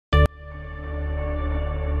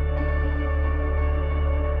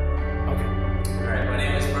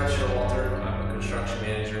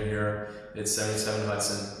It's 77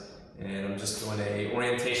 Hudson, and I'm just doing a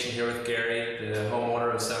orientation here with Gary, the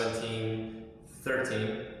homeowner of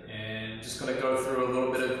 1713, and just going to go through a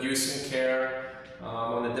little bit of use and care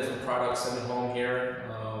on the different products in the home here,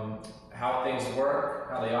 how things work,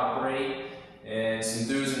 how they operate, and some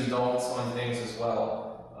do's and don'ts on things as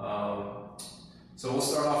well. So we'll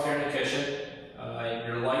start off here in the kitchen.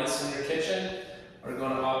 Your lights in your kitchen are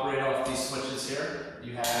going to operate off these switches here.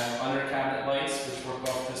 You have under cabinet lights, which work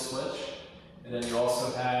off this switch, and then you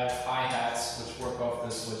also have hi-hats, which work off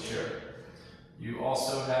this switch here. You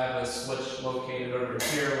also have a switch located over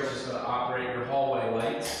here, which is going to operate your hallway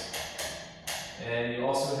lights. And you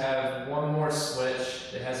also have one more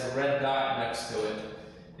switch that has a red dot next to it,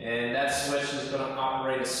 and that switch is going to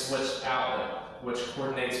operate a switch outlet, which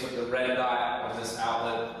coordinates with the red dot of this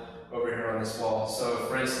outlet over here on this wall. So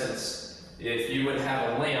for instance, if you would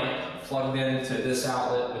have a lamp plugged into this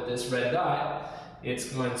outlet with this red dot,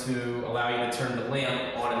 it's going to allow you to turn the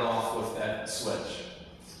lamp on and off with that switch.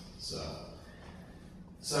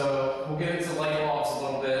 So we'll get into light bulbs a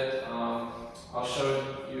little bit. I'll show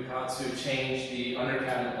you how to change the under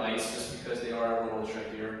cabinet lights, just because they are a little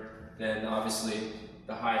trickier than obviously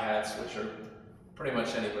the hi-hats, which are pretty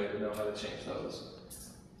much anybody would know how to change those.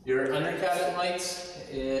 Your under cabinet lights,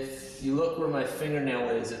 if you look where my fingernail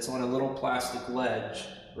is, it's on a little plastic ledge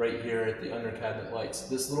right here at the under cabinet lights.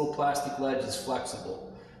 This little plastic ledge is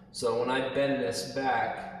flexible, so when I bend this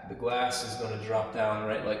back, the glass is going to drop down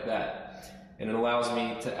right like that, and it allows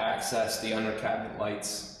me to access the under cabinet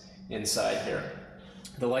lights inside here.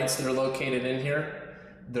 The lights that are located in here,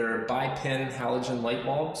 they're bi-pin halogen light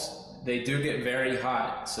bulbs. They do get very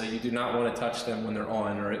hot, so you do not want to touch them when they're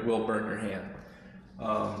on, or it will burn your hand.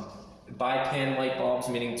 Bi-pin light bulbs,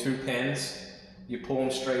 meaning 2 pins. You pull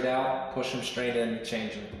them straight out, push them straight in,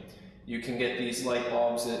 change them. You can get these light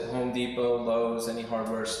bulbs at Home Depot, Lowe's, any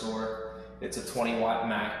hardware store. It's a 20-watt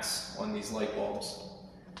max on these light bulbs.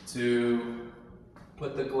 To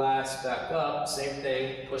put the glass back up, same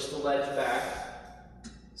thing, push the ledge back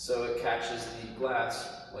so it catches the glass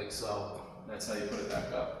like so. That's how you put it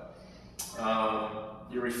back up.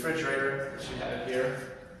 Your refrigerator, which you have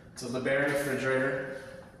here, it's a LeBaron refrigerator.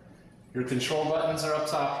 Your control buttons are up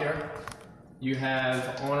top here. You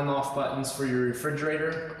have on and off buttons for your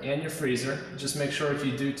refrigerator and your freezer. Just make sure if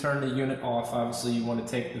you do turn the unit off, obviously you want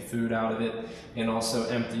to take the food out of it and also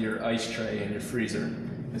empty your ice tray in your freezer,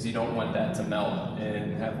 because you don't want that to melt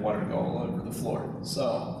and have water go all over the floor.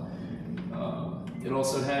 So it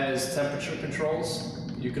also has temperature controls.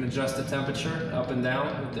 You can adjust the temperature up and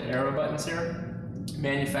down with the arrow buttons here.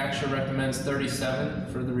 Manufacturer recommends 37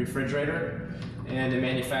 for the refrigerator, and the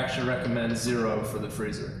manufacturer recommends 0 for the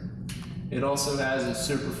freezer. It also has a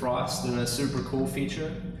super frost and a super cool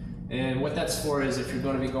feature, and what that's for is if you're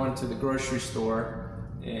going to be going to the grocery store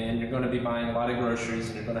and you're going to be buying a lot of groceries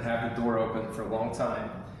and you're going to have the door open for a long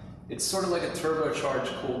time, it's sort of like a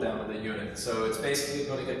turbocharged cool down of the unit. So it's basically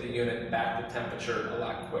going to get the unit back to temperature a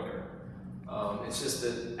lot quicker. It's just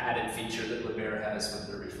an added feature that LeBaron has with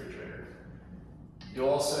their refrigerator. You'll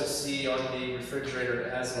also see on the refrigerator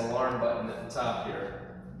it has an alarm button at the top here.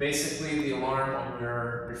 Basically, the alarm on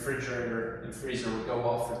your refrigerator and freezer will go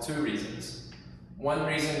off for 2 reasons. One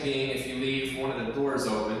reason being if you leave one of the doors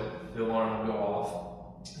open, the alarm will go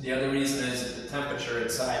off. The other reason is if the temperature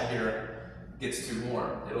inside here gets too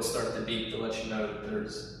warm, it'll start to beep to let you know that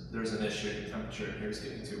there's an issue. The temperature in here is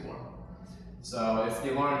getting too warm. So if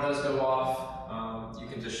the alarm does go off, you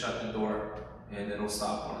can just shut the door and it'll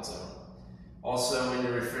stop on its own. Also, in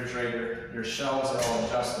your refrigerator, your shelves are all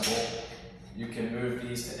adjustable. You can move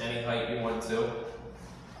these to any height you want to.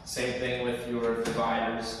 Same thing with your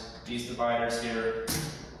dividers. These dividers here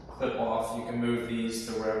clip off. You can move these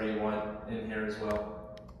to wherever you want in here as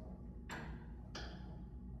well.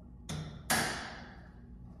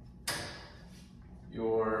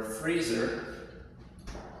 Your freezer,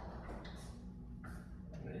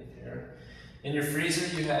 right here. In your freezer,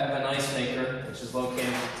 you have an ice maker, which is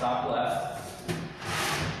located at the top left.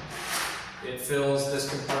 It fills this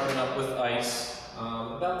compartment up with ice.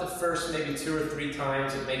 About the first maybe 2 or 3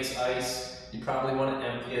 times it makes ice, you probably want to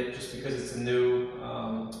empty it just because it's a new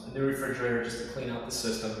refrigerator, just to clean out the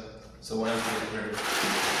system. So we'll empty it here.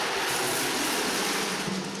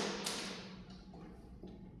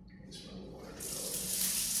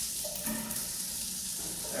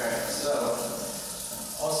 Alright, so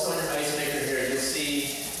also in your ice maker here, you'll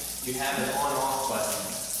see you have an on-off button.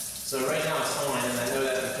 So right now it's on, and I know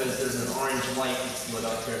that because there's an orange light that's lit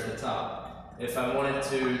up here at the top. If I wanted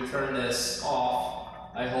to turn this off,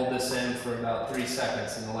 I hold this in for about 3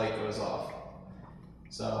 seconds and the light goes off.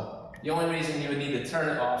 So the only reason you would need to turn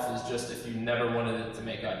it off is just if you never wanted it to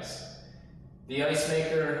make ice. The ice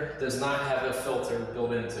maker does not have a filter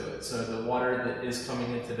built into it, so the water that is coming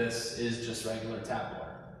into this is just regular tap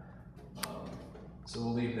water. So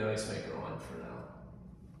we'll leave the ice maker on for now.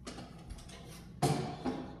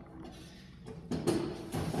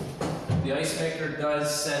 The ice maker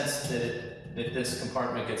does sense that this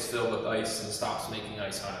compartment gets filled with ice and stops making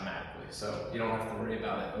ice automatically, so you don't have to worry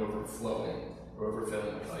about it overflowing or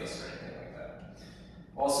overfilling with ice or anything like that.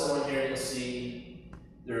 Also on here you'll see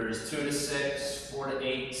there's 2 to 6, 4 to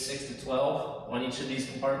 8, 6 to 12 on each of these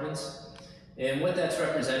compartments. And what that's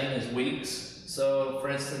representing is weeks. So for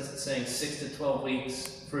instance, it's saying 6 to 12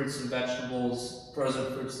 weeks, fruits and vegetables, frozen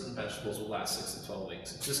fruits and vegetables will last 6 to 12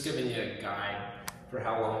 weeks. It's just giving you a guide for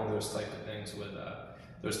how long those type of things would,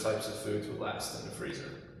 those types of foods would last in the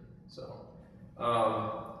freezer. So,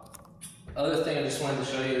 other thing I just wanted to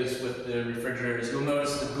show you is with the refrigerators, you'll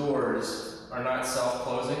notice the doors are not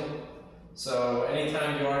self-closing. So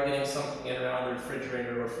anytime you are getting something in and out of the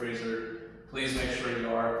refrigerator or freezer, please make sure you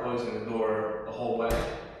are closing the door the whole way.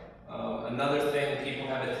 Another thing people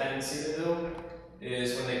have a tendency to do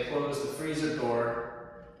is when they close the freezer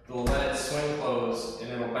door, they'll let it swing closed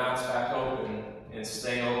and it'll bounce back open and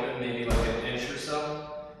stay open maybe like an inch or so,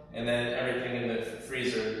 and then everything in the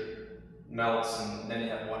freezer melts and then you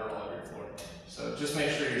have water all over your floor. So just make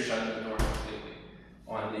sure you're shutting the door completely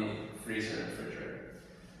on the freezer and refrigerator.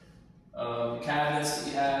 Cabinets that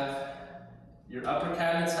you have, your upper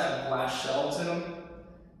cabinets have glass shelves in them.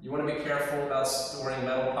 You want to be careful about storing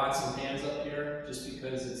metal pots and pans up here, just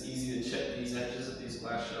because it's easy to chip these edges of these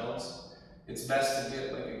glass shelves. It's best to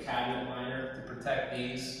get like a cabinet liner to protect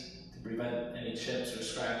these, to prevent any chips or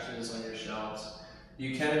scratches on your shelves.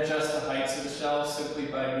 You can adjust the heights of the shelves simply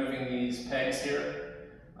by moving these pegs here,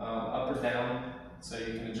 up or down, so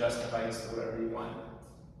you can adjust the heights to whatever you want.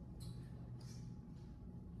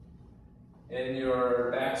 In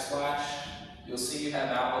your backsplash, you'll see you have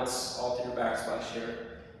outlets all through your backsplash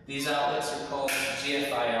here. These outlets are called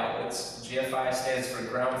GFI outlets. GFI stands for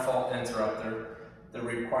ground fault interrupter. They're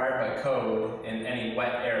required by code in any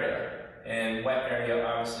wet area. And wet area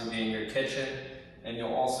obviously being your kitchen, and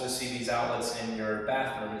you'll also see these outlets in your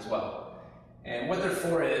bathroom as well. And what they're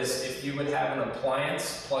for is if you would have an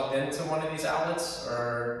appliance plugged into one of these outlets,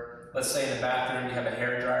 or let's say in the bathroom you have a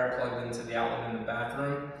hair dryer plugged into the outlet in the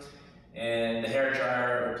bathroom, and the hair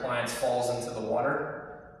dryer appliance falls into the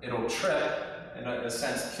water, it'll trip and in a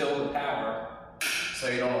sense kill the power so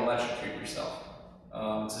you don't electrocute yourself.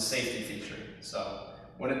 It's a safety feature. So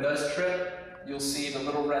when it does trip, you'll see the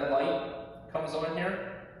little red light comes on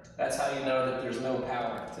here. That's how you know that there's no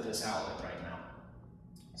power to this outlet right now.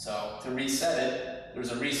 So to reset it,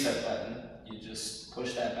 there's a reset button. You just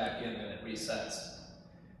push that back in and it resets.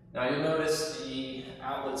 Now you'll notice the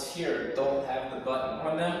outlets here don't have the button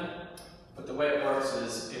on them. But the way it works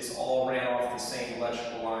is it's all ran off the same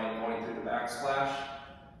electrical line going through the backsplash.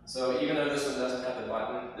 So even though this one doesn't have the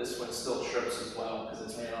button, this one still trips as well because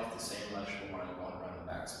it's ran off the same electrical line going around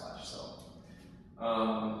the backsplash. So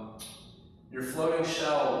your floating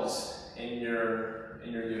shelves in your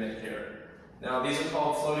unit here. Now these are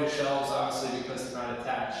called floating shelves obviously because they're not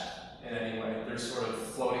attached in any way. They're sort of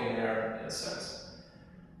floating in there in a sense.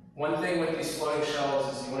 One thing with these floating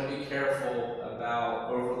shelves is you want to be careful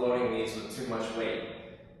about overloading these with too much weight.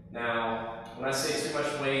 Now, when I say too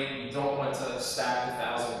much weight, you don't want to stack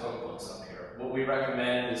 1,000 cookbooks up here. What we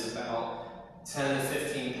recommend is about 10 to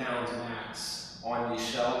 15 pounds max on these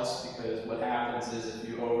shelves, because what happens is if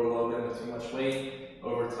you overload them with too much weight,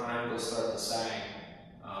 over time they'll start to sag.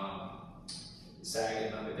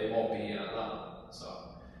 And they won't be level. So,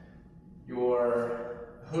 your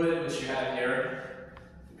hood, which you have here,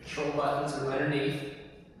 control buttons are underneath.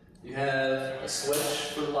 You have a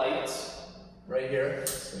switch for lights right here,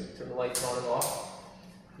 so you can turn the lights on and off.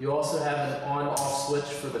 You also have an on-off switch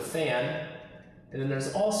for the fan, and then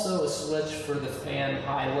there's also a switch for the fan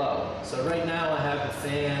high-low. So right now I have the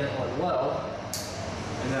fan on low,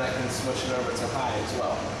 and then I can switch it over to high as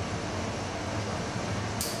well.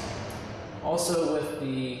 Also with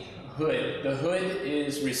the hood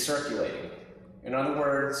is recirculating. In other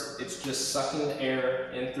words, it's just sucking the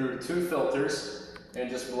air in through 2 filters and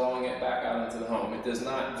just blowing it back out into the home. It does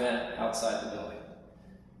not vent outside the building.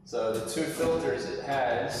 So the 2 filters it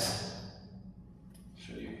has, I'll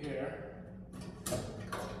show you here.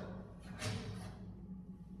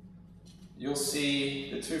 You'll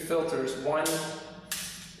see the 2 filters, one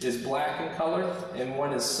is black in color and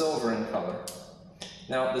one is silver in color.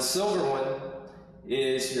 Now the silver one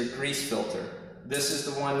is your grease filter. This is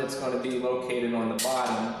the one that's going to be located on the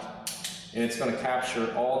bottom, and it's going to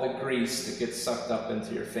capture all the grease that gets sucked up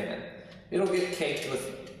into your fan. It'll get caked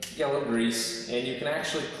with yellow grease, and you can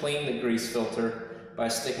actually clean the grease filter by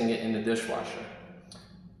sticking it in the dishwasher.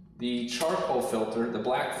 The charcoal filter, the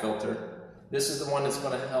black filter, this is the one that's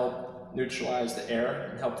going to help neutralize the air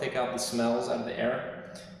and help take out the smells out of the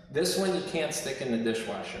air. This one you can't stick in the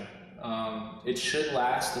dishwasher. It should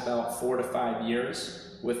last about 4 to 5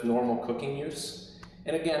 years with normal cooking use.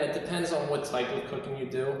 And again, it depends on what type of cooking you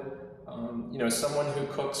do. You know, someone who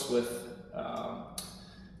cooks with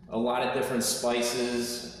a lot of different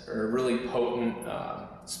spices or really potent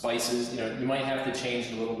spices, you know, you might have to change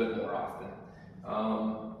it a little bit more often.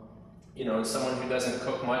 You know, someone who doesn't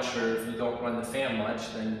cook much, or if you don't run the fan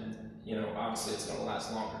much, then, you know, obviously it's going to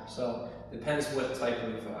last longer. So it depends what type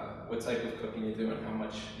of cooking you do and how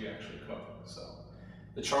much you actually cook. So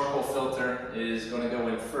the charcoal filter is going to go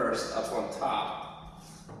in first up on top,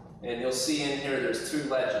 and you'll see in here there's 2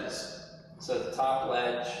 ledges. So the top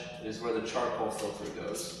ledge is where the charcoal filter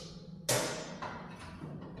goes,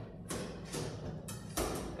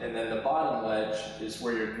 and then the bottom ledge is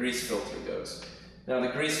where your grease filter goes. Now the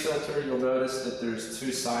grease filter, you'll notice that there's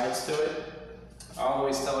 2 sides to it. I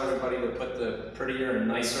always tell everybody to put the prettier and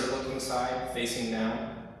nicer looking side facing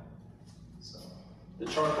down. So the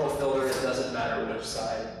charcoal filter, it doesn't matter which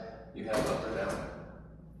side you have up or down.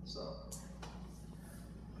 So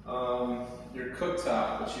your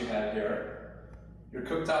cooktop, which you have here, your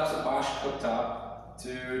cooktop's a Bosch cooktop.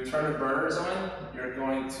 To turn the burners on, you're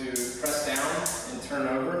going to press down and turn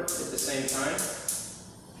over at the same time.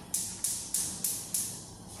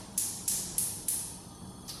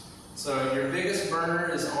 So your biggest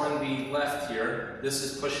burner is on the left here. This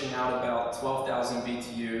is pushing out about 12,000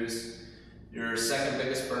 BTUs. Your second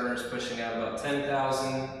biggest burner is pushing out about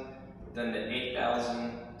 10,000, then to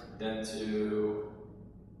 8,000, then to,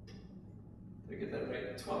 did I get that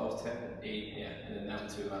right? 12, 10, 8, yeah, and then down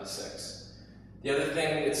to 6. The other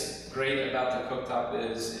thing that's great about the cooktop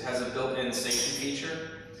is it has a built-in safety feature.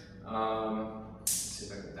 Let's see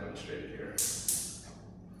if I can demonstrate it here.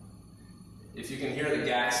 If you can hear the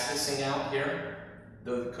gas hissing out here,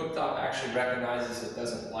 the cooktop actually recognizes it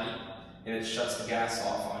doesn't light, and it shuts the gas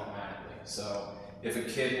off automatically. So if a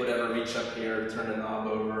kid would ever reach up here, turn the knob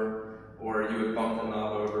over, or you would bump the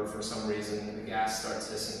knob over for some reason, and the gas starts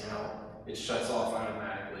hissing out, it shuts off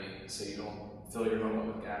automatically so you don't fill your home up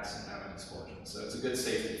with gas and have an explosion. So it's a good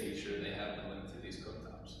safety feature they have built into these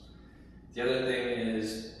cooktops. The other thing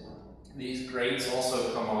is these grates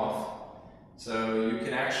also come off. So you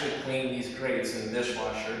can actually clean these grates in the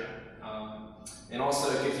dishwasher, and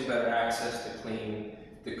also it gives you better access to clean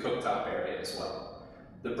the cooktop area as well.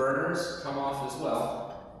 The burners come off as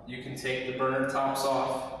well. You can take the burner tops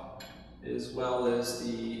off as well as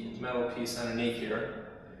the metal piece underneath here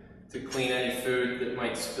to clean any food that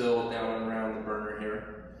might spill down around the burner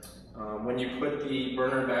here. When you put the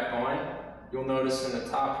burner back on, you'll notice in the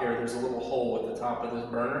top here there's a little hole at the top of this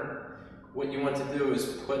burner. What you want to do is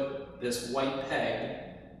put this white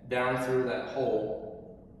peg down through that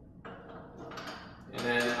hole, and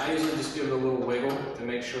then I usually just give it a little wiggle to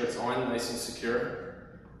make sure it's on nice and secure.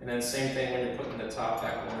 And then same thing when you're putting the top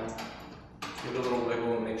back on, give it a little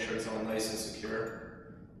wiggle and make sure it's on nice and secure.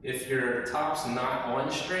 If your top's not on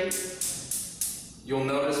straight, you'll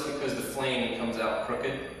notice because the flame comes out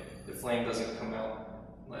crooked, the flame doesn't come out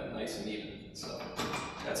nice and even. So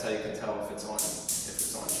that's how you can tell if it's on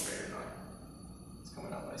straight or not. It's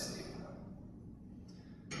coming out nice and even.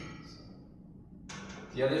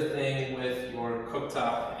 The other thing with your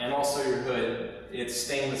cooktop and also your hood, it's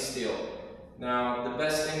stainless steel. Now, the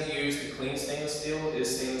best thing to use to clean stainless steel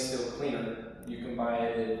is stainless steel cleaner. You can buy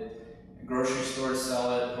it at grocery stores,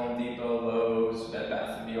 sell it, Home Depot, Lowe's, Bed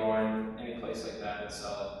Bath & Beyond, any place like that would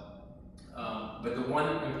sell it. But the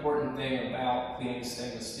one important thing about cleaning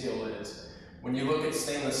stainless steel is when you look at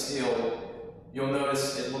stainless steel, you'll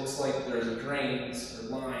notice it looks like there's grains or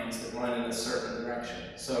lines that run in a certain direction.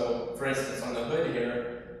 So, for instance, on the hood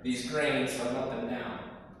here, these grains run up and down.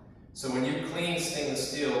 So when you clean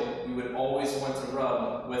stainless steel, you would always want to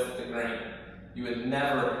rub with the grain. You would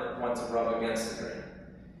never want to rub against the grain.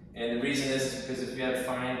 And the reason is because if you have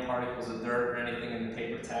fine particles of dirt or anything in the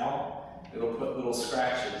paper towel, it'll put little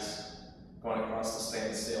scratches going across the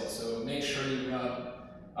stainless steel. So make sure you rub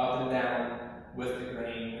up and down with the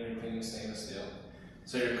grain when you're cleaning stainless steel.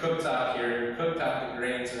 So your cooktop here, the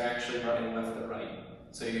grains are actually running left to right.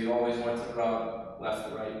 So you always want to rub left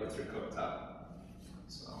to right with your cooktop.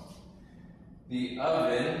 So the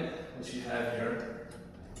oven, which you have here,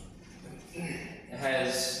 it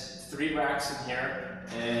has 3 racks in here,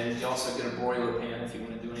 and you also get a broiler pan if you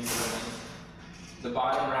want to do any grilling. The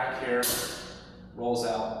bottom rack here rolls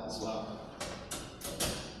out as well.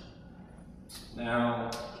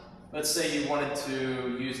 Now, let's say you wanted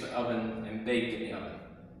to use the oven and bake in the oven.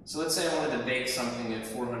 So let's say I wanted to bake something at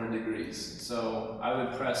 400 degrees. So I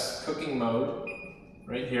would press cooking mode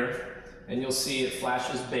right here, and you'll see it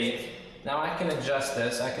flashes bake. Now I can adjust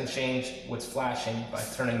this. I can change what's flashing by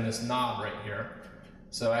turning this knob right here.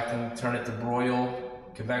 So I can turn it to broil,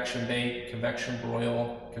 convection bake, convection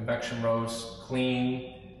broil, convection roast,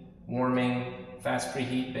 clean, warming, fast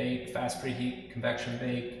preheat bake, fast preheat, convection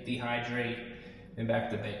bake, dehydrate, and back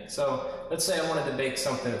to bake. So let's say I wanted to bake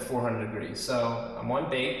something at 400 degrees. So I'm on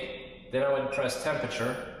bake, then I would press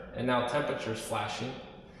temperature, and now temperature's flashing.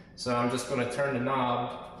 So I'm just going to turn the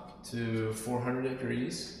knob to 400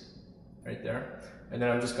 degrees, right there, and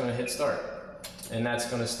then I'm just going to hit start. And that's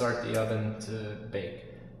going to start the oven to bake.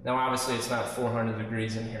 Now obviously it's not 400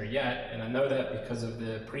 degrees in here yet, and I know that because of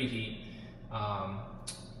the preheat.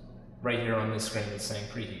 Right here on this screen it's saying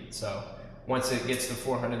preheat. So once it gets to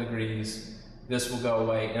 400 degrees, this will go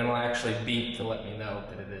away, and it'll actually beep to let me know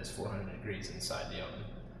that it is 400 degrees inside the oven.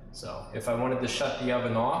 So if I wanted to shut the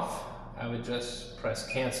oven off, I would just press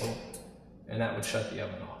cancel, and that would shut the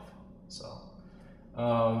oven off. So,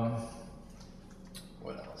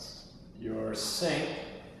 what else? Your sink,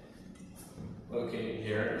 located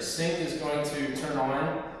here. Your sink is going to turn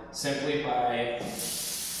on simply by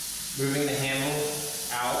moving the handle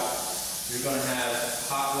out. You're going to have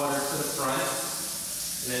hot water to the front,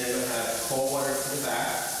 and then you're going to have cold water to the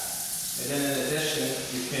back. And then in addition,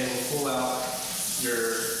 you can pull out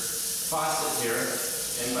your faucet here,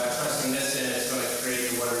 and by pressing this in, it's going to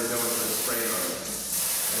create the water to go into the spray motor.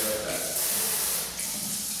 Like that.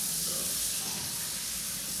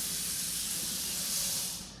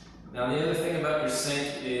 Now the other thing about your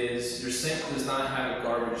sink is your sink does not have a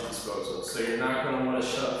garbage disposal, so you're not going to want to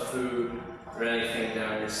shove food or anything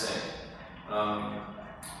down your sink.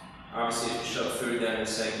 Obviously, if you shove food down your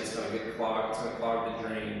sink, it's going to get clogged, it's going to clog the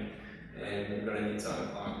drain, and you're going to need to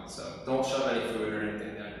unclog it. So don't shove any food or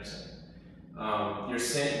anything down your sink. Your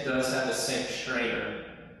sink does have a sink strainer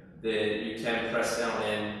that you can press down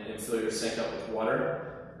in and fill your sink up with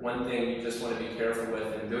water. One thing you just want to be careful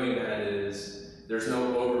with in doing that is there's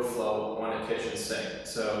no overflow on a kitchen sink.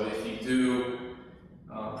 So if you do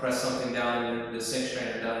press something down in the sink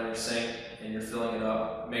strainer down in your sink and you're filling it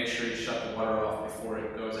up, make sure you shut the water off before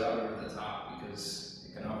it goes out over the top, because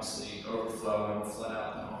it can obviously overflow and flood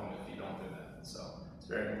out the home if you don't do that. So it's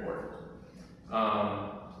very important.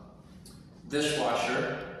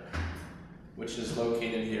 Dishwasher, which is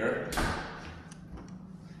located here.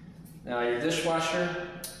 Now your dishwasher,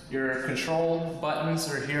 your control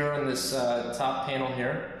buttons are here on this top panel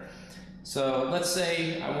here. So let's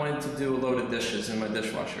say I wanted to do a load of dishes in my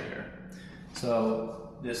dishwasher here. So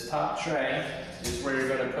this top tray is where you're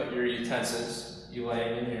going to put your utensils. You lay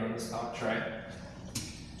them in here on this top tray.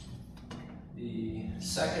 The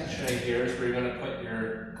second tray here is where you're going to put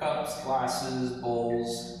your cups, glasses,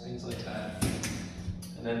 bowls, things like that.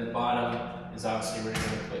 And then the bottom is obviously where you're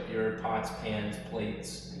going to put your pots, pans,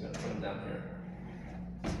 plates. You're going to put them down here.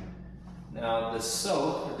 Now the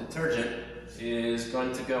soap, or detergent, is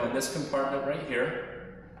going to go in this compartment right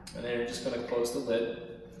here, and then you're just going to close the lid.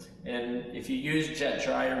 And if you use jet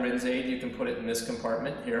dry or rinse aid, you can put it in this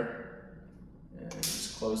compartment here, and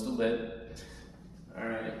just close the lid.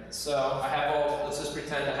 Alright, so I have all, let's just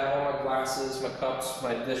pretend I have all my glasses, my cups,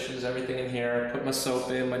 my dishes, everything in here, put my soap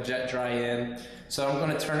in, my jet dry in. So I'm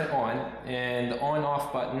going to turn it on, and the on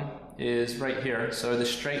off button is right here. So the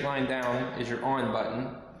straight line down is your on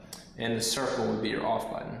button, and the circle would be your off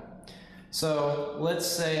button. So let's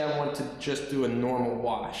say I want to just do a normal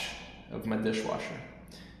wash of my dishwasher.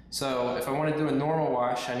 So if I want to do a normal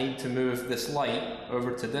wash, I need to move this light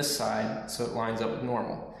over to this side so it lines up with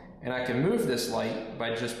normal. And I can move this light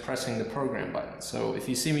by just pressing the program button. So if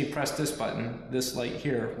you see me press this button, this light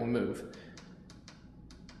here will move.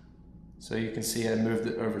 So you can see I moved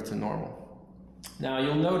it over to normal. Now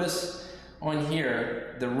you'll notice on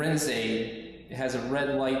here, the rinse aid, it has a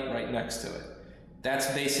red light right next to it.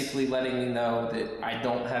 That's basically letting me know that I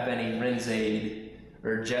don't have any rinse aid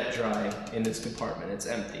or jet dry in this compartment. It's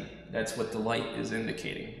empty. That's what the light is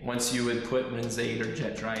indicating. Once you would put rinse aid or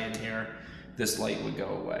jet dry in here, this light would go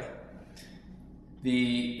away.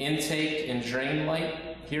 The intake and drain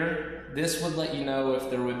light here, this would let you know if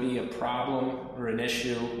there would be a problem or an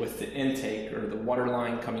issue with the intake or the water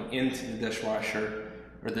line coming into the dishwasher,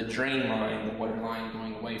 or the drain line, the water line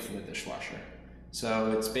going away from the dishwasher.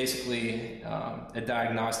 So it's basically a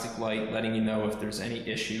diagnostic light letting you know if there's any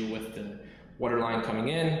issue with the water line coming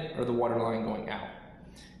in or the water line going out.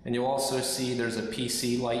 And you'll also see there's a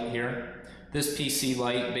PC light here. This PC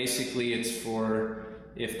light, basically it's for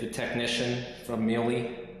if the technician from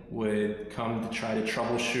Mealy would come to try to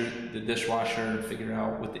troubleshoot the dishwasher and figure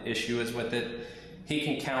out what the issue is with it, he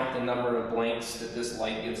can count the number of blinks that this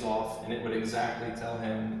light gives off, and it would exactly tell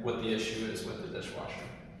him what the issue is with the dishwasher.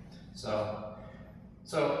 So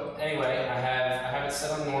anyway, I have it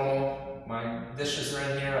set on normal. My dishes are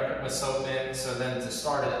in here. I put my soap in. So then to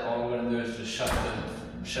start it, all I'm going to do is just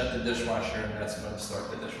shut the dishwasher, and that's going to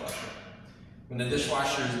start the dishwasher. When the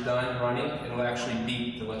dishwasher is done running, it'll actually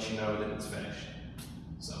beep to let you know that it's finished.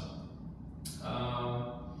 So,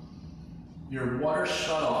 your water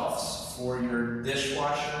shutoffs for your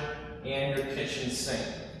dishwasher and your kitchen sink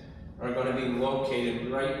are going to be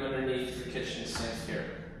located right underneath your kitchen sink here.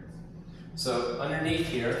 So underneath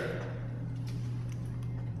here,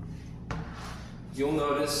 you'll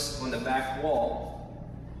notice on the back wall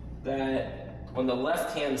that on the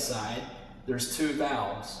left-hand side, there's two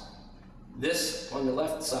valves. This on the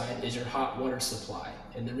left side is your hot water supply.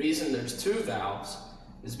 And the reason there's two valves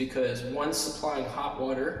is because one's supplying hot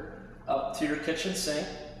water up to your kitchen sink,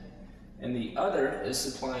 and the other is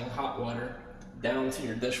supplying hot water down to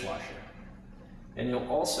your dishwasher. And you'll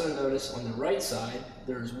also notice on the right side,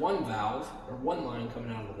 there's one valve, or one line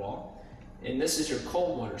coming out of the wall, and this is your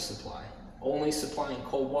cold water supply, only supplying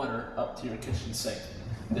cold water up to your kitchen sink.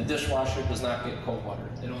 The dishwasher does not get cold water,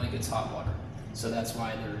 it only gets hot water. So that's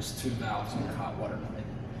why there's two valves on your hot water line.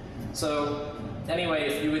 So anyway,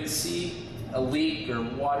 if you would see a leak or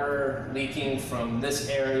water leaking from this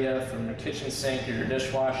area, from your kitchen sink or your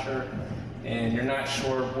dishwasher, and you're not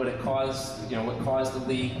sure what it caused, what caused the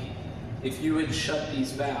leak, if you would shut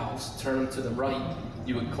these valves, turn them to the right,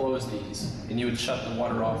 you would close these, and you would shut the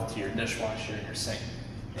water off to your dishwasher and your sink,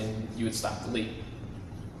 and you would stop the leak,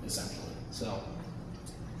 essentially. So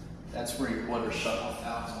that's where your water shut-off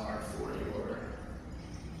valves are for your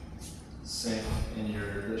sink and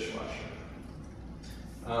your dishwasher.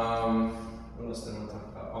 What else did I want to talk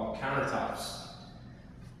about? Oh, countertops.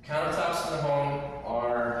 Countertops in the home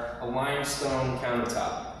are a limestone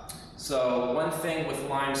countertop. So one thing with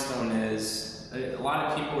limestone is, a lot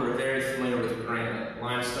of people are very familiar with granite.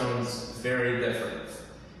 Limestone's very different.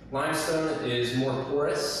 Limestone is more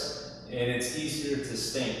porous and it's easier to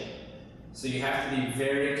stain. So you have to be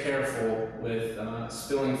very careful with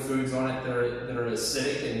spilling foods on it that are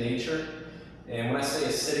acidic in nature. And when I say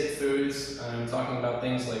acidic foods, I'm talking about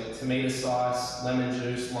things like tomato sauce, lemon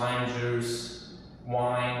juice, lime juice,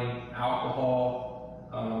 wine,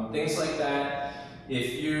 alcohol, things like that.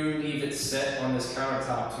 If you leave it set on this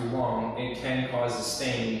countertop too long, it can cause a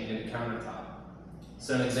stain in the countertop.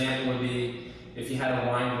 So an example would be if you had a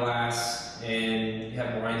wine glass and you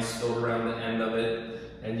have wine spilled around the end of it,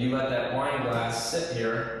 and you let that wine glass sit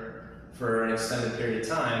here for an extended period of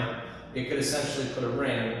time, it could essentially put a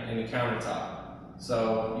ring in the countertop.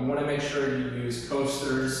 So you want to make sure you use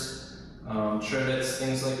coasters, trivets,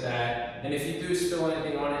 things like that. And if you do spill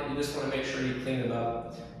anything on it, you just want to make sure you clean it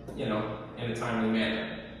up, in a timely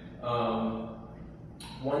manner.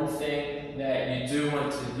 One thing that you do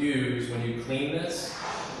want to use when you clean this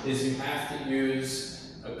is you have to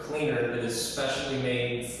use a cleaner that is specially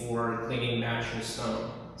made for cleaning natural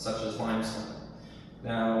stone, such as limestone.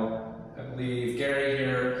 Now, I believe Gary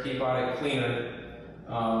here, he bought a cleaner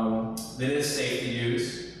that is safe to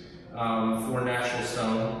use for natural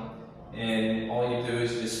stone, and all you do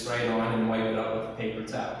is just spray it on and wipe it up with a paper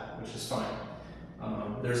towel, which is fine.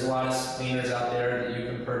 There's a lot of cleaners out there that you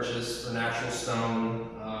can purchase for natural stone.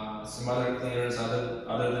 Some other cleaners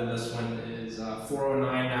other than this one is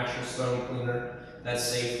 409 natural stone cleaner. That's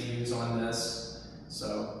safe to use on this.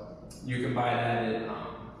 So you can buy that at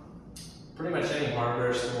pretty much any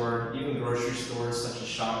hardware store, even grocery stores such as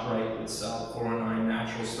ShopRite would sell 409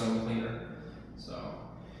 natural stone cleaner. So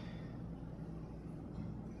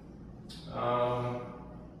I'm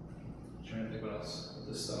trying to think what else with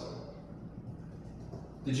this stuff.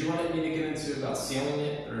 Did you want me to get into about sealing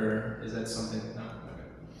it, or is that something? No.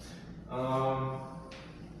 Okay.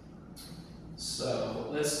 So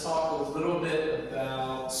let's talk a little bit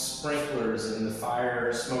about sprinklers and the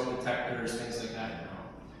fire, smoke detectors, things like that now.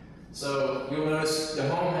 So you'll notice the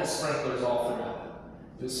home has sprinklers all throughout.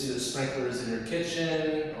 You'll see the sprinklers in your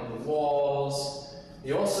kitchen, on the walls.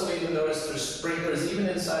 You also even notice there's sprinklers even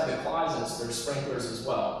inside the closets. There's sprinklers as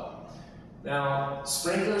well. Now,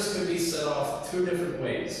 sprinklers can be set off two different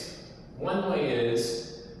ways. One way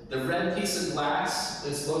is the red piece of glass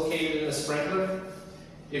that's located in the sprinkler.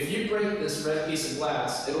 If you break this red piece of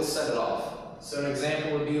glass, it'll set it off. So an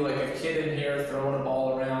example would be like a kid in here throwing a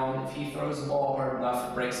ball around. If he throws the ball hard enough,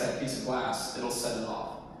 it breaks that piece of glass, it'll set it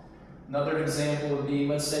off. Another example would be,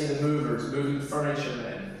 let's say the movers moving furniture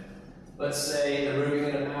in. Let's say they're moving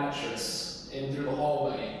in a mattress in through the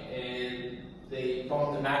hallway, and they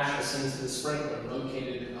bump the mattress into the sprinkler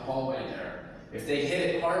located in the hallway there. If they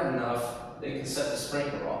hit it hard enough, they can set the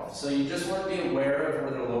sprinkler off. So you just want to be aware of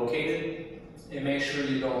where they're located and make sure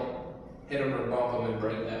you don't hit them or bump them and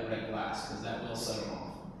break that red glass, because that will set them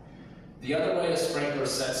off. The other way a sprinkler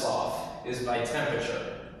sets off is by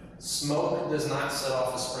temperature. Smoke does not set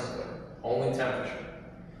off a sprinkler, only temperature.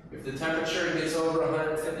 If the temperature gets over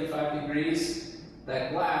 155 degrees,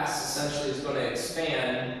 that glass essentially is going to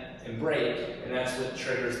expand and break, and that's what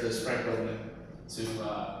triggers the sprinkler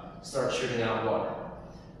to start shooting out water.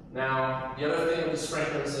 Now, the other thing with the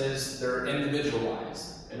sprinklers is they're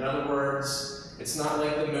individualized. In other words, it's not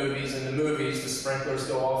like the movies. In the movies, the sprinklers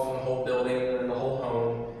go off in the whole building or in the whole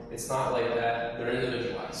home. It's not like that. They're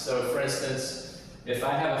individualized. So, for instance, if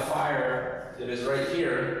I have a fire that is right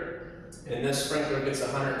here, and this sprinkler gets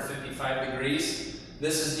 155 degrees,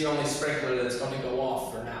 this is the only sprinkler that's going to go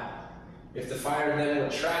off for now. If the fire then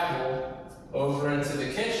would travel over into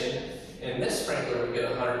the kitchen, and this sprinkler would get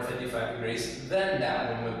 155 degrees, then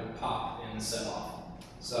that one would pop and set off.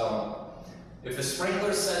 So, if a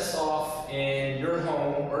sprinkler sets off in your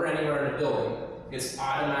home or anywhere in a building, it's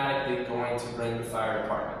automatically going to bring the fire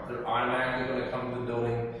department. They're automatically going to come to the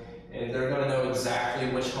building, and they're going to know exactly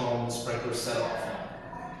which home the sprinkler set off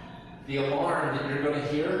on. The alarm that you're going to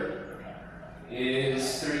hear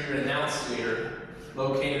is through your announce meter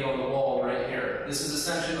located on the wall right here. This is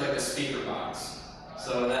essentially like a speaker box.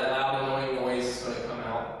 So that loud annoying noise is going to come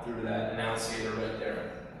out through that annunciator right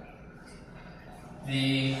there.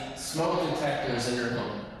 The smoke detectors in your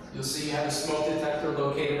home. You'll see you have a smoke detector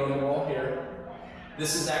located on the wall here.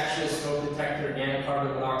 This is actually a smoke detector and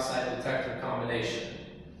carbon monoxide detector combination.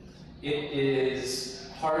 It is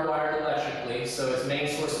hardwired electrically, so its main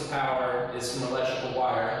source of power is from electrical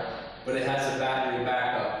wire, but it has a battery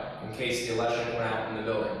backup in case the electric went out in the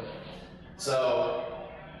building. So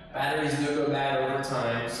batteries do go bad over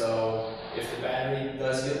time, so if the battery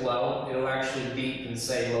does get low, it'll actually beep and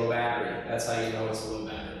say low battery. That's how you know it's a low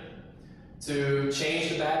battery. To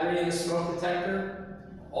change the battery in the smoke detector,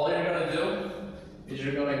 all you're going to do is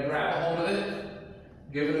you're going to grab a hold of it,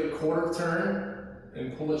 give it a quarter turn,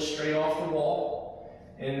 and pull it straight off the wall.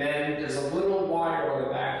 And then there's a little wire on the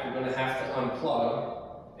back you're going to have to unplug,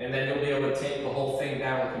 and then you'll be able to take the whole thing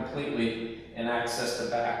down completely and access the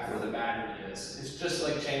back where the battery is. It's just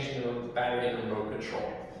like changing the battery in the remote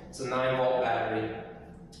control. It's a 9-volt battery.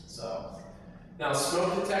 So, now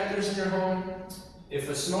smoke detectors in your home, if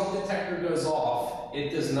a smoke detector goes off,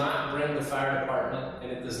 it does not bring the fire department,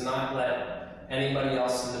 and it does not let anybody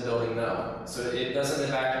else in the building know. So it doesn't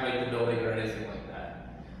evacuate the building or anything like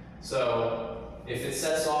that. So if it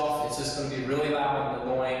sets off, it's just going to be really loud and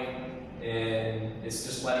annoying, and it's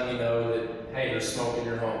just letting you know that, hey, there's smoke in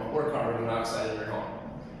your home, or carbon monoxide in your home.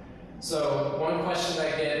 So one question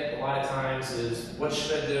I get a lot of times is, what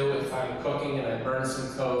should I do if I'm cooking and I burn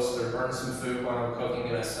some toast or burn some food while I'm cooking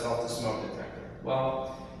and I set off the smoke detector?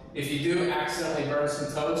 Well, if you do accidentally burn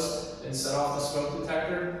some toast and set off the smoke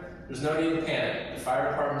detector, there's no need to panic. The fire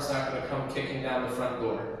department's not going to come kicking down the front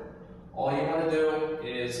door. All you want to do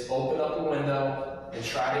is open up a window and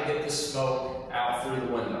try to get the smoke out through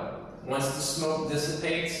the window. Once the smoke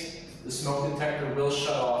dissipates, the smoke detector will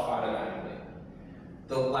shut off automatically.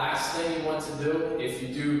 The last thing you want to do, if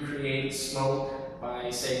you do create smoke by,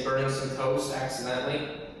 say, burning some toast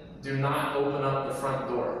accidentally, do not open up the front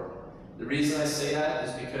door. The reason I say that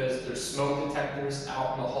is because there's smoke detectors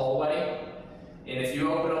out in the hallway, and if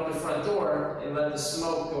you open up the front door and let the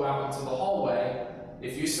smoke go out into the hallway,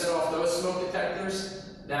 if you set off those smoke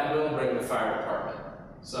detectors, that will bring the fire department.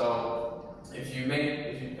 So if you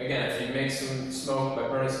make some smoke by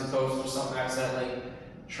burning some toast or something accidentally,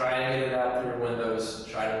 try and get it out through your windows.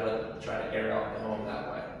 Try to air out the home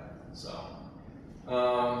that way. So,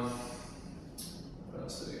 what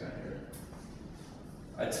else do we got here?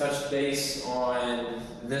 I touched base on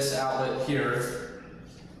this outlet here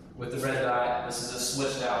with the red dot. This is a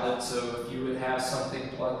switched outlet, so if you would have something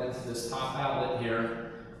plugged into this top outlet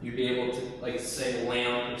here, you'd be able to, like say a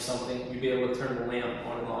lamp or something, you'd be able to turn the lamp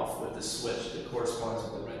on and off with the switch that corresponds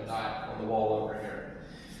with the red dot on the wall over here.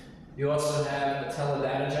 You also have a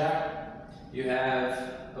teledata jack. You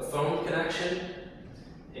have a phone connection,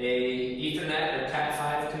 a Ethernet or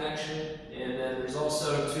Cat5 connection, and then there's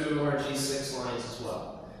also 2 RG6 lines as well.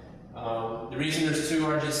 The reason there's 2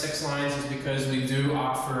 RG6 lines is because we do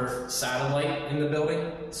offer satellite in the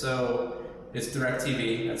building. So it's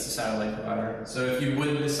DirecTV, that's the satellite provider. So if you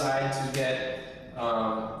would decide to get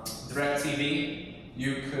DirecTV,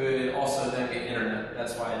 you could also then get internet.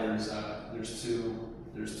 That's why there's two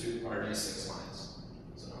RG6 lines.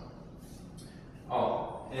 So,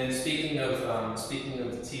 And speaking of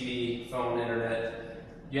TV, phone, internet,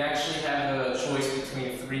 you actually have a choice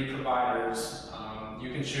between 3 providers.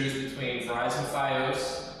 You can choose between Verizon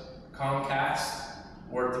Fios, Comcast,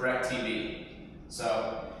 or DirecTV.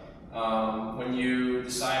 So when you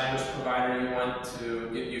decide which provider you want to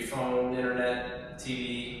get you phone, internet,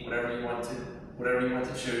 TV, whatever you want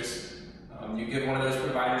to choose, you give one of those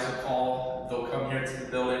providers a call. They'll come here to the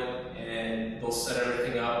building and they'll set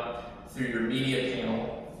everything up through your media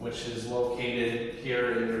panel, which is located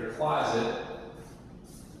here in your closet.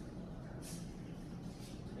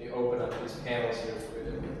 Let me open up these panels here for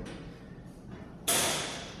you.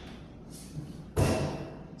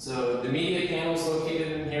 So the media panel is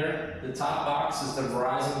located in here. The top box is the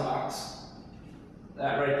Verizon box.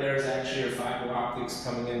 That right there is actually your fiber optics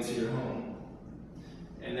coming into your home.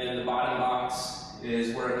 And then the bottom box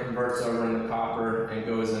is where it converts over into copper and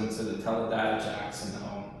goes into the teledata jacks in the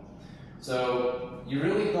home. So you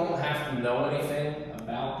really don't have to know anything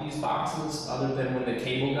about these boxes other than when the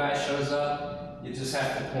cable guy shows up, you just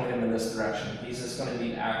have to point him in this direction. He's just going to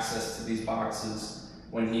need access to these boxes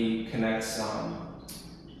when he connects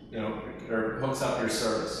or hooks up your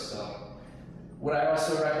service. So what I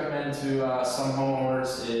also recommend to some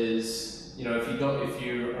homeowners is, if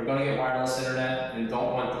you are going to get wireless internet and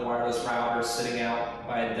don't want the wireless router sitting out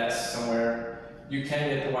by a desk somewhere, you can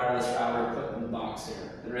get the wireless router put in the box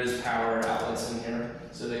here. There is power outlets in here,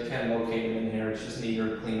 so they can locate them in here. It's just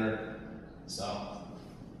neater, cleaner. So.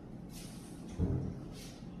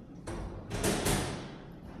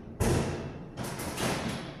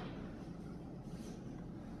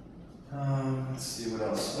 Let's see what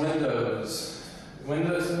else. Windows.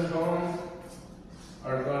 Windows in the home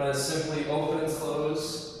are going to simply open and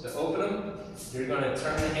close. To open them, you're going to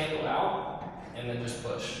turn the handle out and then just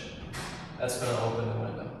push. That's going to open the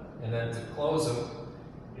window. And then to close them,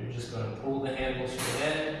 you're just going to pull the handle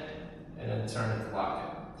straight in and then turn it to lock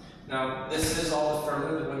it. Now, this is all the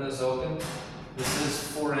further the window's open. This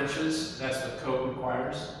is 4 inches. That's what code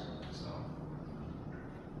requires.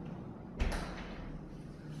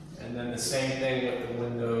 And then the same thing with the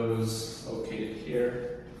windows located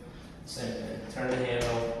here. Same thing. Turn the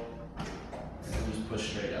handle and just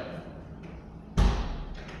push straight up.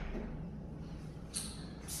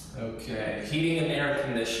 Okay, heating and air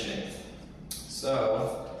conditioning.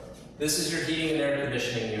 So this is your heating and air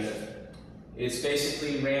conditioning unit. It's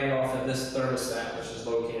basically ran off of this thermostat, which is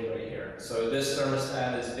located right here. So this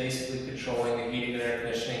thermostat is basically controlling the heating and air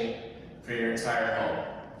conditioning for your entire home.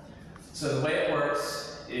 So the way it works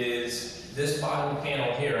is this bottom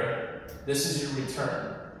panel here, this is your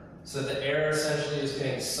return. So the air essentially is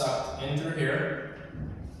getting sucked in through here.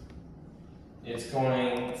 It's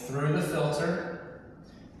going through the filter,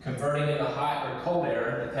 converting into hot or cold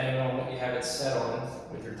air, depending on what you have it set on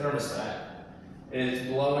with your thermostat. It is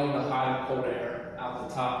blowing the hot and cold air out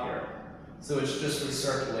the top here. So it's just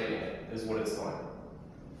recirculating it, is what it's doing.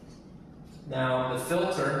 Now the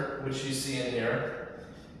filter, which you see in here,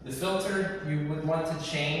 the filter you would want to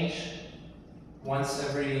change once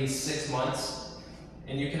every 6 months,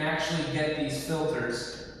 and you can actually get these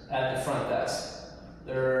filters at the front desk.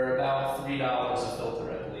 They're about $3 a filter,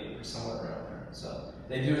 I believe, or somewhere around there. So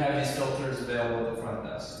they do have these filters available at the front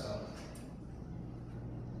desk. So.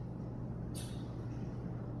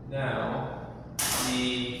 Now,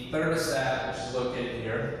 the thermostat, which is located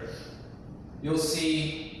here, you'll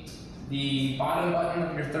see the bottom button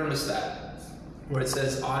of your thermostat, where it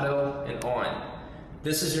says auto and on.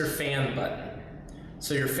 This is your fan button.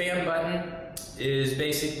 So your fan button is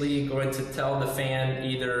basically going to tell the fan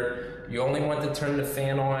either you only want to turn the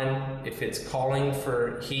fan on if it's calling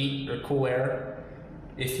for heat or cool air.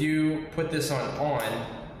 If you put this on,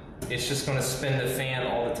 it's just going to spin the fan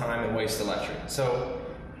all the time and waste electric. So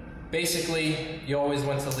basically, you always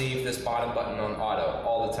want to leave this bottom button on auto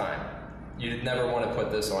all the time. You never want to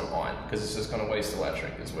put this on because it's just going to waste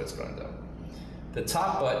electric is what it's going to do. The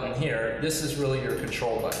top button here, this is really your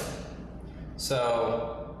control button.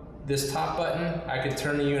 So this top button, I can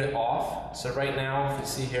turn the unit off. So right now, if you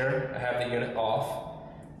see here, I have the unit off.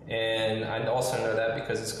 And I also know that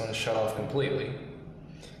because it's going to shut off completely.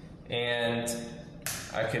 And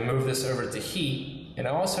I can move this over to heat. And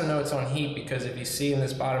I also know it's on heat because if you see in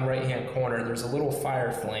this bottom right-hand corner, there's a little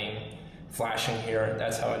fire flame flashing here.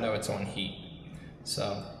 That's how I know it's on heat.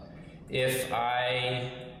 So if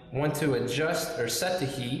I want to adjust or set the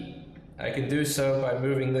heat, I can do so by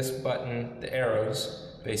moving this button, the arrows,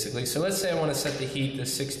 basically. So let's say I want to set the heat to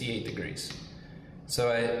 68 degrees.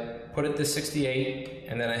 So I put it to 68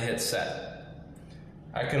 and then I hit set.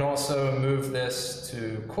 I can also move this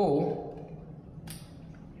to cool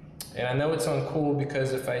And I know it's on cool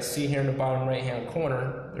because if I see here in the bottom right hand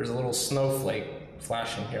corner, there's a little snowflake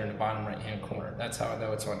flashing here in the bottom right hand corner. That's how I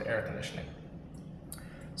know it's on air conditioning.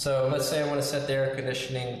 So let's say I want to set the air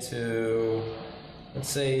conditioning to, let's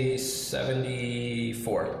say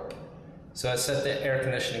 74. So I set the air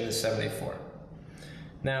conditioning to 74.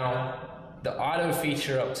 Now, the auto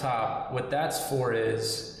feature up top, what that's for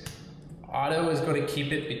is, auto is going to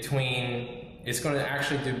keep it between, it's going to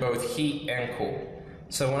actually do both heat and cool.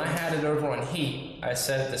 So when I had it over on heat, I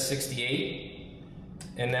set it to 68,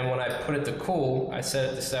 and then when I put it to cool, I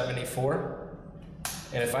set it to 74.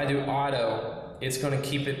 And if I do auto, it's going to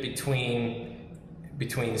keep it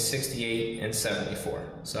between 68 and 74.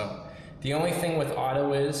 So the only thing with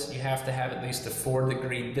auto is you have to have at least a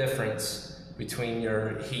 4-degree difference between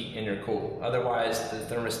your heat and your cool. Otherwise, the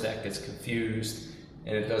thermostat gets confused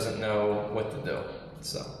and it doesn't know what to do.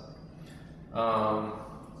 So.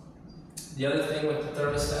 The other thing with the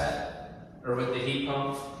thermostat, or with the heat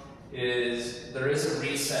pump, is there is a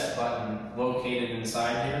reset button located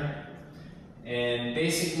inside here. And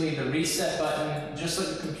basically the reset button, just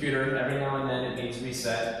like a computer, every now and then it needs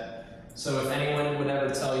reset. So if anyone would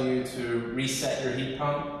ever tell you to reset your heat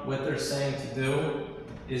pump, what they're saying to do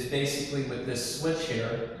is basically with this switch here,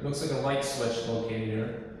 it looks like a light switch located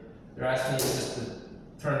here, they're asking you just to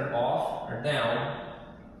turn it off or down,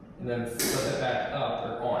 and then flip it back up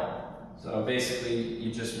or on. So basically,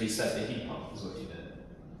 you just reset the heat pump is what you did.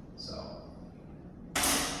 So,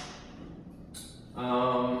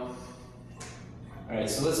 all right,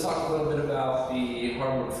 so let's talk a little bit about the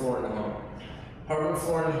hardwood floor in the home. Hardwood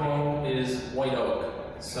floor in the home is white oak.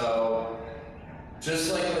 So,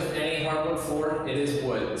 just like with any hardwood floor, it is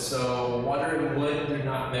wood. So, water and wood do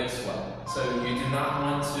not mix well. So, you do not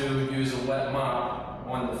want to use a wet mop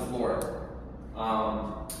on the floor.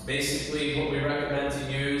 Basically, what we recommend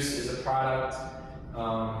to use is a product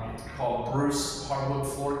called Bruce Hardwood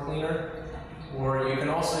Floor Cleaner, or you can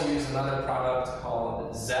also use another product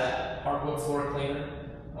called Zep Hardwood Floor Cleaner.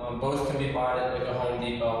 Both can be bought at like a Home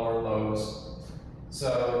Depot or Lowe's.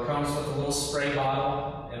 So it comes with a little spray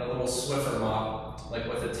bottle and a little Swiffer mop, like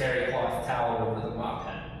with a terry cloth towel over the mop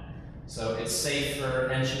head. So it's safe for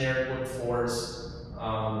engineered wood floors.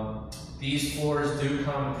 These floors do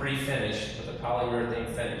come pre-finished with a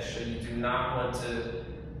polyurethane finish, so you do not want to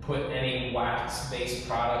put any wax-based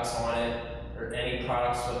products on it or any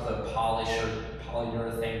products with a polish or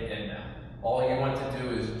polyurethane in them. All you want to do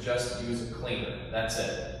is just use a cleaner. That's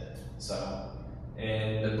it. So,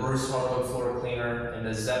 and the Bruce Hardwood Floor Cleaner and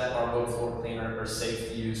the Zep Hardwood Floor Cleaner are safe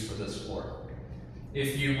to use for this floor.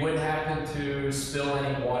 If you would happen to spill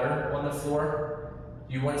any water on the floor,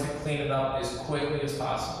 you want to clean it up as quickly as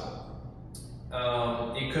possible.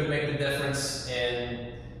 It could make the difference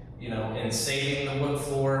in, in saving the wood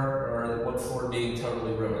floor or the wood floor being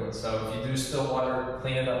totally ruined. So if you do spill water,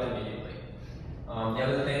 clean it up immediately. The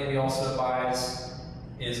other thing we also advise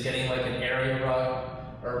is getting like an area rug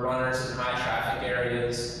or runners in high traffic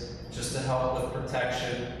areas just to help with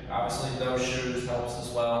protection. Obviously those shoes helps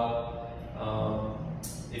as well.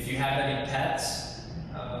 If you have any pets,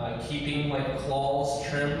 keeping like claws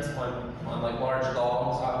trimmed on like large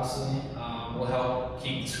dogs, obviously, will help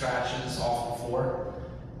keep the scratches off the floor.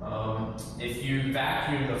 If you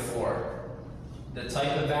vacuum the floor, the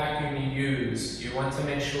type of vacuum you use, you want to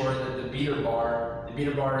make sure that the beater bar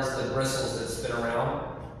is the bristles that spin around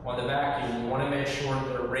on the vacuum. You want to make sure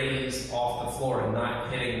they're raised off the floor and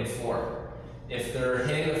not hitting the floor. If they're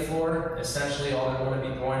hitting the floor, essentially all they're going to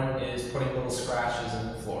be doing is putting little scratches in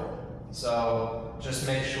the floor. So just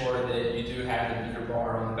make sure that you do have the beater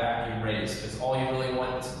bar on the vacuum raised, because all you really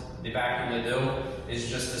want the vacuum to do is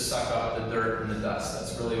just to suck up the dirt and the dust.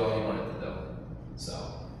 That's really all you want it to do. So,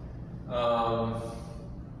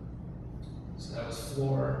 so that was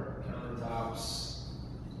floor, countertops.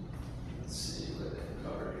 Let's see what they can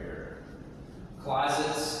cover here.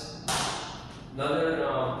 Closets.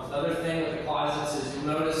 Another thing with the closets is you'll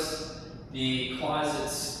notice the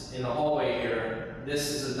closets in the hallway here.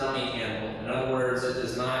 This is a dummy handle. In other words, it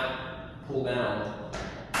does not pull down.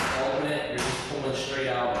 Open it, you're just pulling straight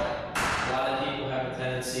out. A lot of people have a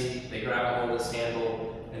tendency, they grab a hold of this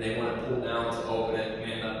handle and they want to pull down to open it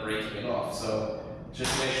and end up breaking it off. So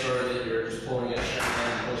just make sure that you're just pulling it straight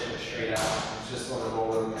in and pushing it straight out. It's just on a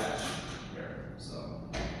roller catch here. So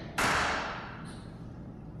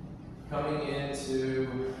coming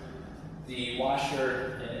into the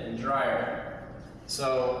washer and dryer.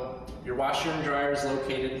 So your washer and dryer is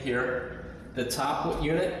located here. The top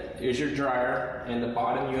unit is your dryer and the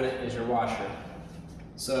bottom unit is your washer.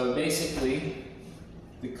 So basically,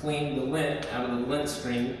 to clean the lint out of the lint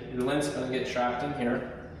screen, your lint's going to get trapped in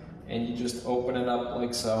here, and you just open it up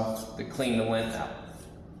like so to clean the lint out.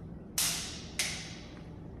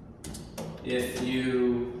 If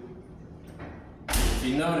you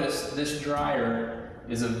notice, this dryer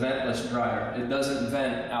is a ventless dryer. It doesn't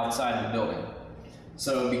vent outside the building.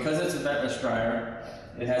 So because it's a ventless dryer,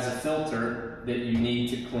 it has a filter that you need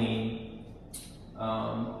to clean.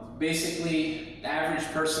 Basically, the average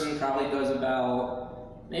person probably does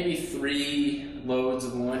about maybe 3 loads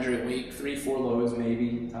of laundry a week, 3-4 loads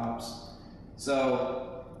maybe, tops.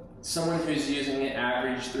 So someone who's using it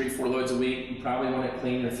average 3-4 loads a week, you probably want to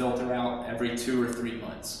clean your filter out every 2 or 3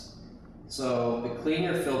 months. So to clean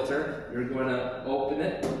your filter, you're going to open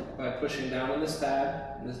it by pushing down on this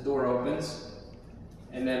tab, and this door opens,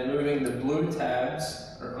 and then moving the blue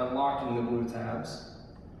tabs, or unlocking the blue tabs,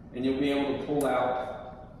 and you'll be able to pull out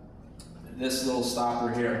this little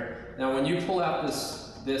stopper here. Now when you pull out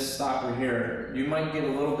this stopper here, you might get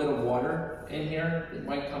a little bit of water in here. It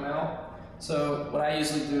might come out. So what I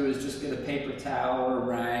usually do is just get a paper towel or a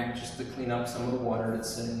rag just to clean up some of the water that's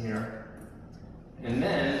sitting here. And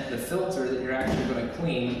then the filter that you're actually going to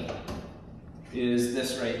clean is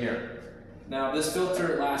this right here. Now this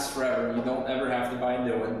filter lasts forever. You don't ever have to buy a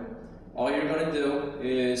new one. All you're going to do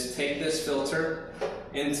is take this filter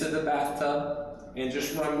into the bathtub and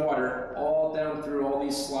just run water all down through all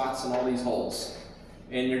these slots and all these holes.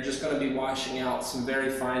 And you're just going to be washing out some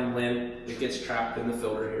very fine lint that gets trapped in the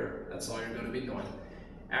filter here. That's all you're going to be doing.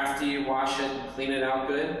 After you wash it, clean it out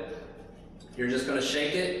good, you're just going to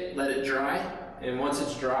shake it, let it dry, and once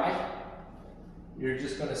it's dry, you're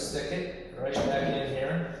just going to stick it right back in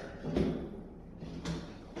here.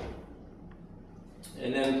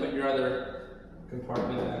 And then put your other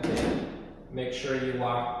compartment back in. Make sure you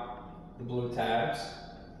lock the blue tabs,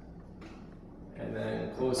 and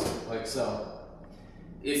then close it like so.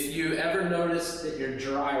 If you ever notice that your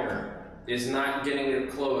dryer is not getting your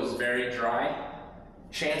clothes very dry,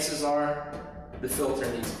 chances are the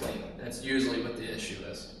filter needs cleaning. That's usually what the issue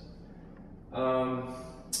is.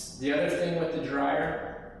 The other thing with the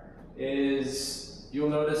dryer is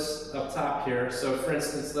you'll notice up top here. So for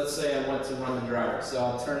instance, let's say I want to run the dryer. So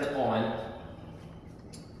I'll turn it on.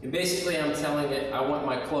 And basically I'm telling it I want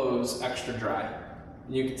my clothes extra dry.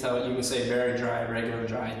 You can tell it, you can say very dry, regular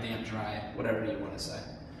dry, damp dry, whatever you want to say.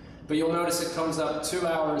 But you'll notice it comes up 2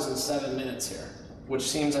 hours and 7 minutes here, which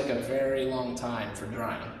seems like a very long time for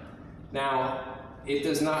drying. Now, it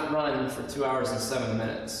does not run for 2 hours and 7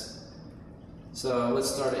 minutes. So let's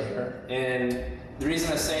start it here. And the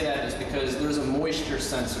reason I say that is because there's a moisture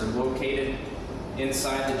sensor located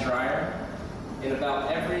inside the dryer. And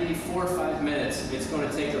about every 4 or 5 minutes, it's going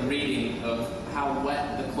to take a reading of how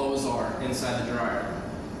wet the clothes are inside the dryer.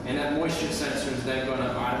 And that moisture sensor is then going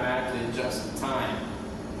to automatically adjust the time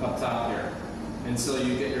up top here until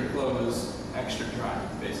you get your clothes extra dry,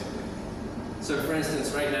 basically. So for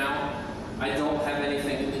instance, right now, I don't have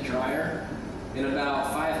anything in the dryer. In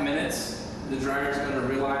about 5 minutes, the dryer is going to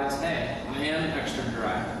realize, hey, I am extra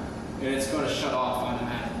dry, and it's going to shut off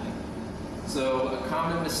automatically. So a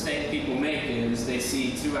common mistake people make is they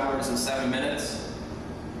see 2 hours and 7 minutes,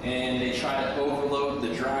 and they try to overload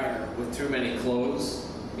the dryer with too many clothes,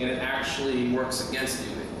 and it actually works against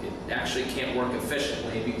you. It actually can't work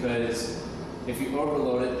efficiently because if you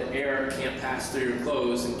overload it, the air can't pass through your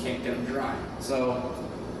clothes and can't get them dry. So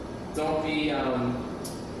don't be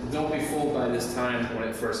fooled by this time when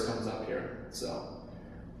it first comes up here. So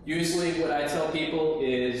usually what I tell people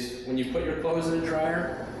is when you put your clothes in the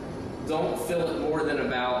dryer, don't fill it more than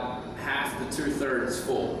about half to 2/3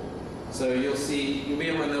 full. So you'll be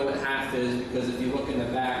able to know what half is because if you look in the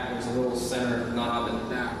back, there's a little center knob in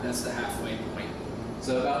the back. That's the halfway point.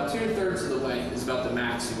 So about 2/3 of the way is about the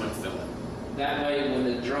max you want to fill it. That way, when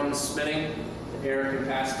the drum's spinning, the air can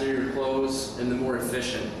pass through your clothes, and the more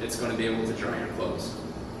efficient it's going to be able to dry your clothes.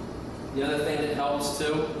 The other thing that helps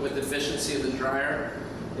too with the efficiency of the dryer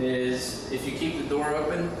is if you keep the door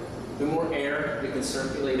open, the more air that can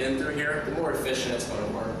circulate in through here, the more efficient it's going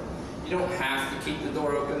to work. You don't have to keep the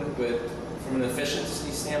door open, but from an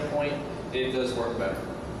efficiency standpoint, it does work better.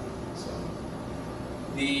 So,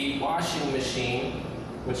 the washing machine,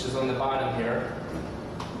 which is on the bottom here,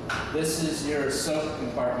 this is your soap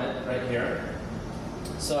compartment right here.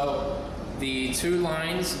 So the 2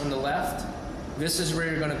 lines on the left, this is where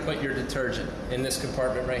you're going to put your detergent, in this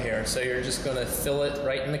compartment right here. So you're just going to fill it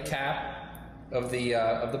right in the cap of the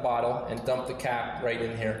bottle and dump the cap right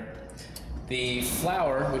in here. The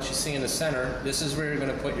flour, which you see in the center, this is where you're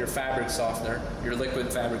going to put your fabric softener, your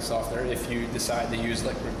liquid fabric softener, if you decide to use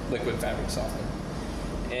liquid fabric softener.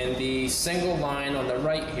 And the single line on the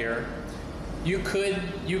right here, you could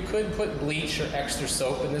put bleach or extra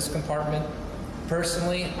soap in this compartment.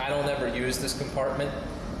 Personally, I don't ever use this compartment.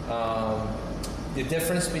 The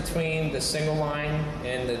difference between the single line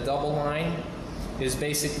and the double line is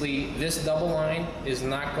basically this double line is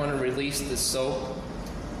not going to release the soap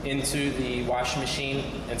into the washing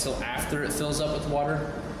machine until after it fills up with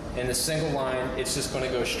water. And the single line, it's just going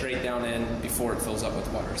to go straight down in before it fills up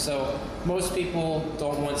with water. So most people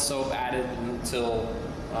don't want soap added until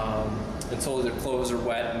their clothes are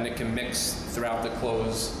wet, and it can mix throughout the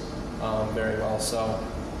clothes very well. So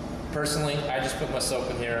personally, I just put my soap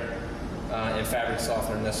in here and fabric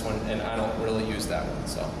softener in this one, and I don't really use that one.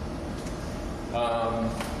 So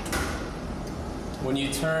when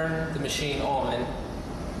you turn the machine on,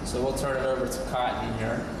 so we'll turn it over to cotton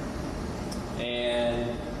here, and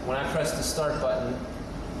when I press the start button,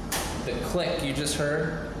 the click you just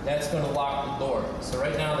heard, that's going to lock the door. So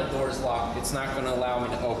right now the door is locked. It's not going to allow me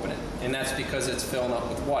to open it, and that's because it's filling up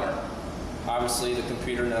with water. Obviously the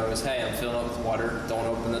computer knows, hey, I'm filling up with water, don't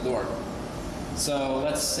open the door. So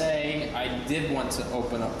let's say I did want to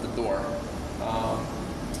open up the door.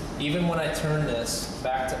 Even when I turn this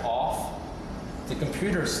back to off, the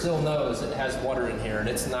computer still knows it has water in here, and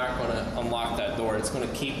it's not going to unlock that door. It's going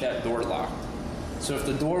to keep that door locked. So if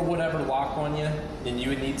the door would ever lock on you and you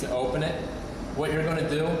would need to open it, what you're going to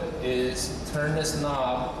do is turn this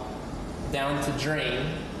knob down to drain.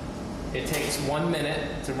 It takes 1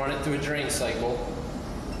 minute to run it through a drain cycle.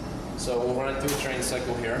 So we'll run it through a drain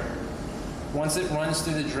cycle here. Once it runs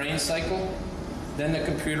through the drain cycle, then the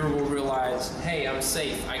computer will realize, hey, I'm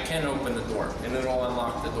safe, I can open the door, and it'll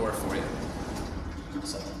unlock the door for you.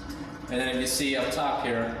 So, and then if you see up top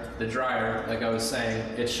here, the dryer, like I was saying,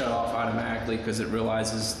 it shut off automatically because it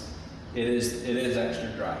realizes it is extra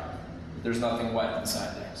dry. There's nothing wet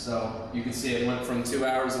inside there. So you can see it went from 2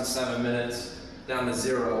 hours and 7 minutes down to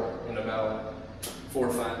 0 in about 4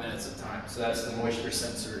 or 5 minutes of time. So that's the moisture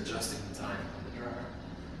sensor adjusting the time on the dryer.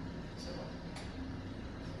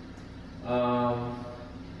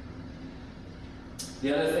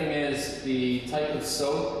 The other thing is the type of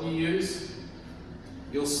soap you use.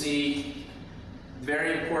 You'll see,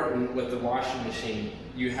 very important with the washing machine,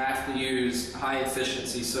 you have to use high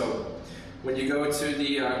efficiency soap. When you go to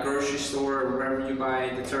the grocery store or wherever you buy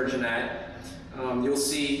detergent at, you'll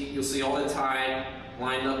see all the Tide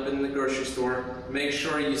lined up in the grocery store. Make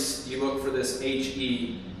sure you look for this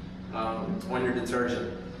HE on your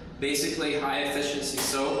detergent. Basically, high efficiency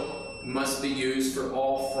soap must be used for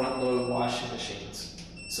all front load washing machines.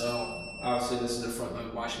 So obviously this is a front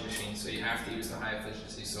load washing machine, so you have to use the high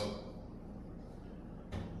efficiency soap.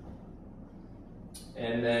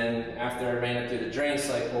 And then after I ran it through the drain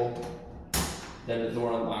cycle, then the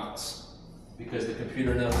door unlocks because the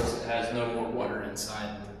computer knows it has no more water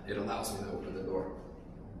inside, and it allows me to open the door.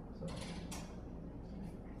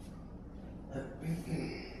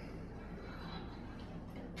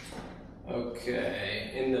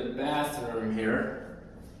 Okay, in the bathroom here.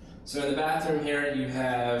 So in the bathroom here, you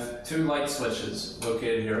have 2 light switches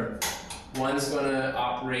located here. One's going to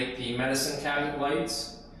operate the medicine cabinet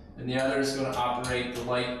lights, and the other is going to operate the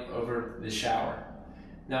light over the shower.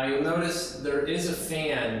 Now you'll notice there is a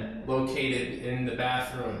fan located in the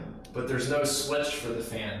bathroom, but there's no switch for the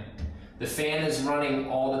fan. The fan is running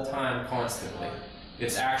all the time, constantly.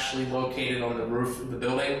 It's actually located on the roof of the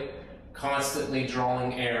building, constantly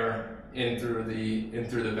drawing air in through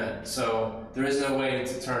the vent. So there is no way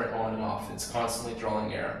to turn it on and off. It's constantly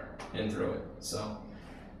drawing air in through it. So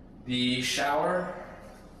the shower,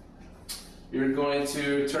 you're going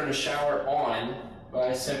to turn the shower on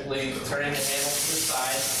by simply turning the handle to the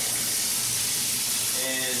side.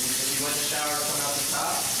 And if you want the shower to come out the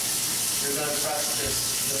top, you're going to press the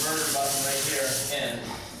diverter button right here in, and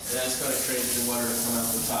that's going to create the water to come out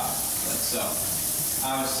the top, like so.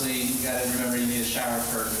 Obviously, you got to remember you need a shower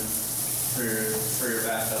curtain for your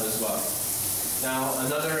bathtub as well. Now,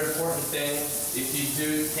 another important thing, if you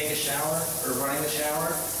do take a shower or running the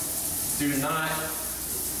shower, do not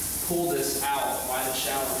pull this out while the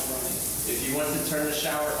shower is running. If you want to turn the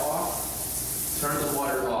shower off, turn the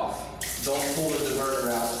water off. Don't pull the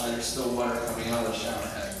diverter out while there's still water coming out of the shower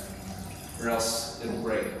head, or else it'll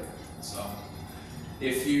break. So,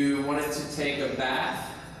 if you wanted to take a bath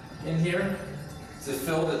in here, to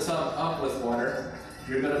fill the tub up with water,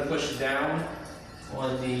 you're going to push down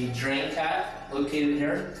on the drain cap located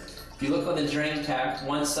here. If you look on the drain cap,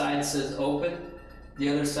 one side says open, the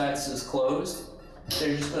other side says closed. So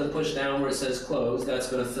you're just going to push down where it says closed, that's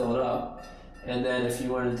going to fill it up. And then if you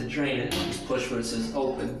wanted to drain it, you just push where it says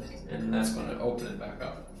open, and that's going to open it back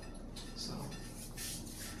up. So,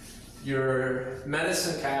 your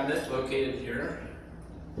medicine cabinet located here,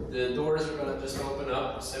 the doors are going to just open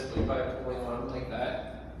up simply by pulling on them like that.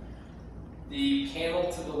 The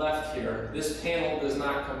panel to the left here, this panel does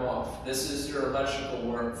not come off. This is your electrical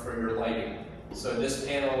work for your lighting. So this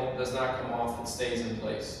panel does not come off, it stays in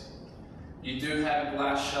place. You do have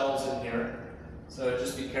glass shelves in here, so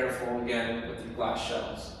just be careful again with your glass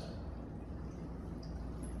shelves.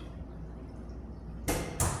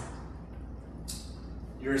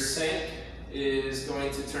 Your sink is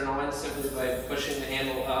going to turn on simply by pushing the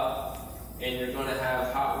handle up, and you're going to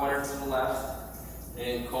have hot water to the left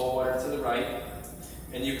and cold water to the right.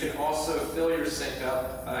 And you can also fill your sink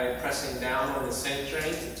up by pressing down on the sink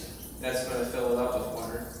drain. That's going to fill it up with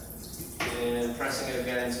water. And pressing it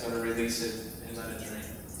again is going to release it and let it drain.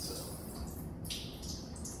 So,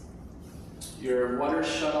 your water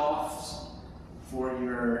shutoffs for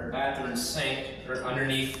your bathroom sink are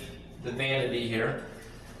underneath the vanity here.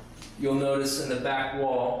 You'll notice in the back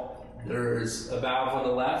wall, there's a valve on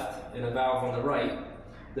the left and a valve on the right.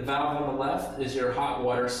 The valve on the left is your hot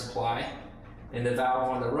water supply, and the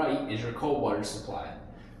valve on the right is your cold water supply.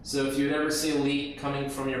 So if you'd ever see a leak coming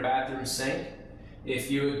from your bathroom sink, if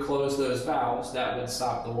you would close those valves, that would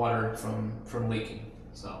stop the water from leaking.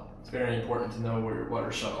 So it's very important to know where your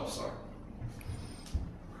water shutoffs are.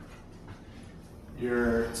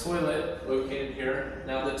 Your toilet located here.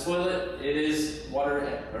 Now the toilet, it is water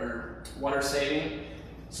saving.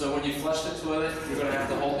 So when you flush the toilet, you're going to have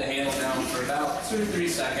to hold the handle down for about 2 to 3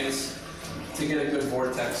 seconds to get a good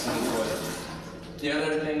vortex in the toilet. The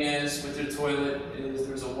other thing is with your toilet is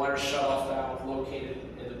there's a water shutoff valve located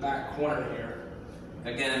in the back corner here.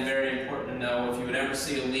 Again, very important to know if you would ever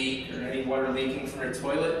see a leak or any water leaking from your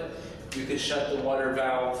toilet, you could shut the water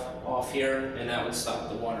valve off here and that would stop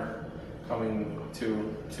the water coming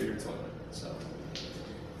to your toilet. So,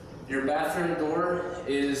 your bathroom door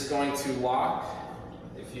is going to lock.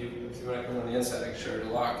 If you want to come on the inside, I can show you the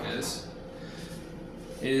lock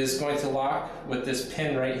is going to lock with this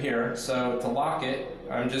pin right here. So to lock it,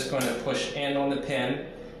 I'm just going to push in on the pin,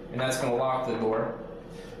 and that's going to lock the door.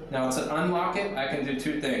 Now to unlock it, I can do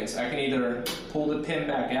 2 things. I can either pull the pin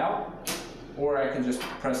back out, or I can just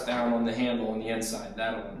press down on the handle on the inside.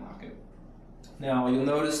 That'll unlock it. Now you'll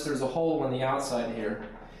notice there's a hole on the outside here.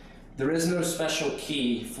 There is no special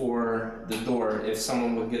key for the door if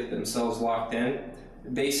someone would get themselves locked in.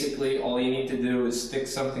 Basically, all you need to do is stick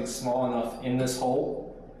something small enough in this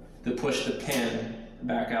hole to push the pin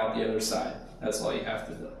back out the other side. That's all you have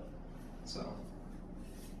to do. So,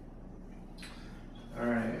 all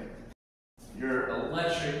right. Your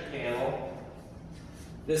electric panel.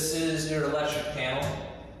 This is your electric panel.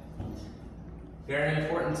 Very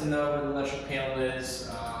important to know what an electric panel is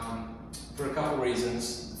for a couple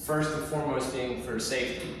reasons. First and foremost being for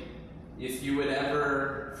safety. If you would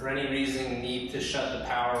ever, for any reason, need to shut the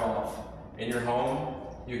power off in your home,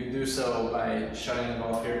 you can do so by shutting it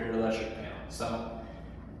off here at your electric panel. So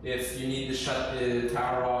if you need to shut the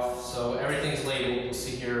power off, so everything's labeled. You'll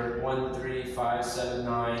see here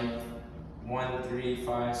 13579,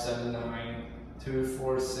 13579,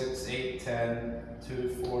 246810,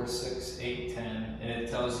 246810, and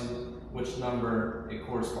it tells you which number it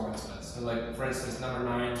corresponds with. So like, for instance, number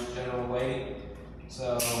 9 is general lighting.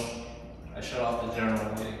 So I shut off the general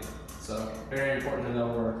lighting. So very important to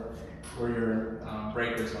know where your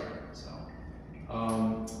breakers are. So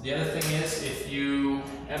the other thing is, if you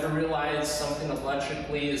ever realize something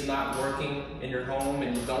electrically is not working in your home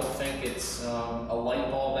and you don't think it's a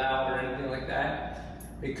light bulb out or anything like that,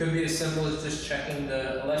 it could be as simple as just checking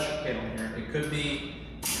the electric panel here. It could be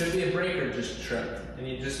a breaker just tripped and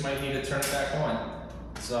you just might need to turn it back on.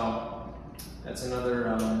 So that's another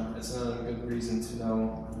good reason to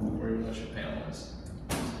know where your electric panel is.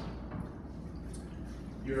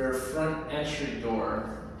 Your front entry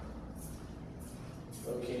door,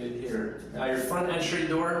 located here. Now your front entry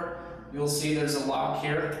door, you'll see there's a lock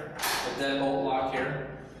here, a deadbolt lock here,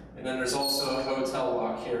 and then there's also a hotel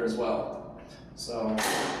lock here as well. So,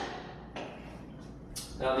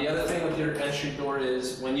 now the other thing with your entry door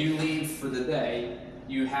is when you leave for the day,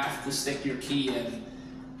 you have to stick your key in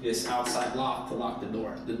this outside lock to lock the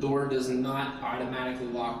door. The door does not automatically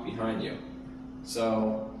lock behind you.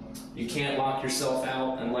 So you can't lock yourself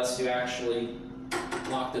out unless you actually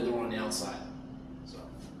lock the door on the outside.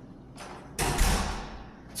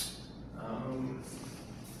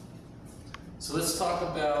 So let's talk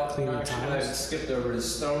about, actually I skipped over the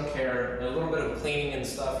stone care, and a little bit of cleaning and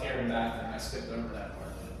stuff here in the bathroom. I skipped over that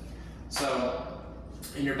part. So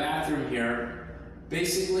in your bathroom here,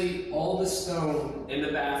 basically all the stone in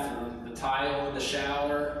the bathroom, the tile in the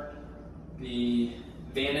shower, the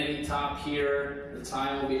vanity top here, the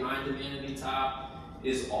tile behind the vanity top,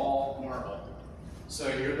 is all marble. So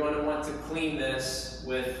you're going to want to clean this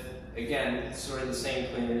with again, it's sort of the same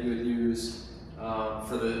cleaner you would use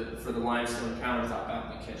for the limestone countertop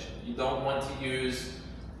out in the kitchen. You don't want to use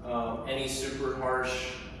any super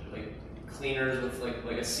harsh like cleaners with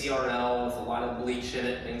like a CRL with a lot of bleach in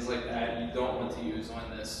it, things like that. You don't want to use on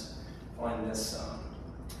this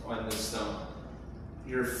stone.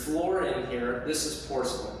 Your floor in here, this is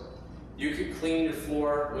porcelain. You could clean your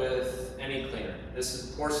floor with any cleaner. This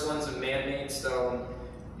is porcelain's a man-made stone.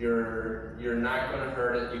 You're not going to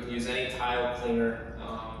hurt it. You can use any tile cleaner,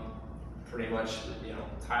 pretty much, you know,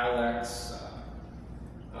 Tilex.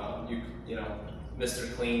 You know,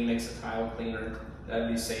 Mr. Clean makes a tile cleaner. That'd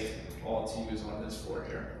be safe all to use on this floor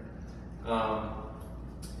here.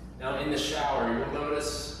 Now in the shower, you'll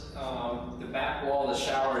notice the back wall of the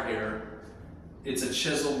shower here. It's a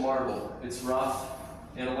chiseled marble. It's rough,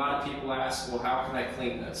 and a lot of people ask, well, how can I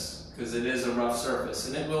clean this? Because it is a rough surface,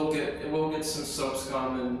 and it will get some soap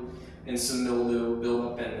scum and some mildew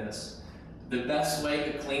build up in this. The best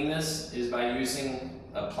way to clean this is by using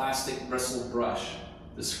a plastic bristle brush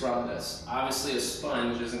to scrub this. Obviously, a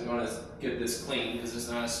sponge isn't going to get this clean because it's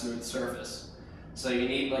not a smooth surface. So you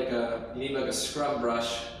need like a scrub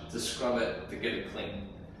brush to scrub it to get it clean.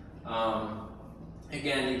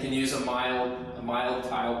 Again, you can use a mild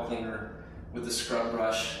tile cleaner with a scrub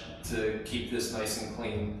brush to keep this nice and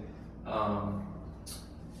clean.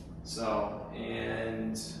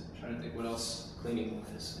 And I'm trying to think what else cleaning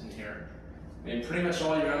is in here. I mean, pretty much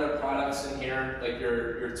all your other products in here, like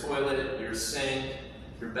your toilet, your sink,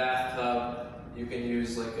 your bathtub, you can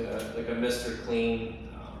use like a Mr. Clean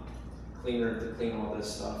cleaner to clean all this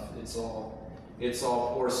stuff. It's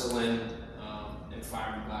all porcelain and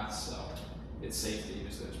fiberglass, so it's safe to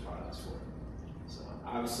use those products for. So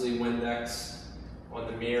obviously Windex on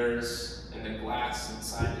the mirrors and the glass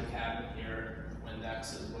inside the cabinet here,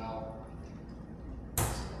 Windex as well.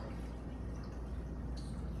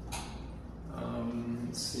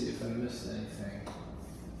 Let's see if I missed anything.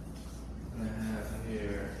 What I have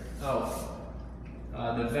here. Oh,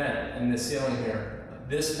 the vent in the ceiling here.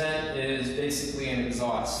 This vent is basically an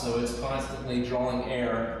exhaust, so it's constantly drawing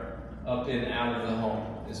air up and out of the home.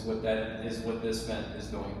 Is what this vent is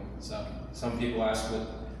doing. So some people ask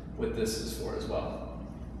what this is for as well.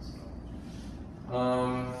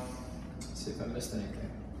 Let's see if I missed anything.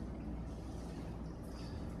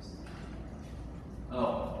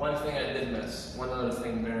 Oh, one thing I did miss. One other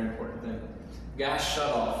thing, very important thing. Gas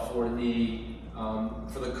shutoff for the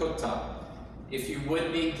cooktop. If you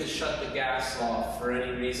would need to shut the gas off for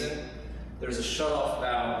any reason, there's a shutoff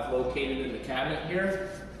valve located in the cabinet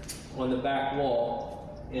here on the back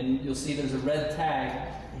wall, and you'll see there's a red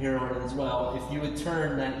tag here on it as well. If you would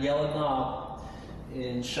turn that yellow knob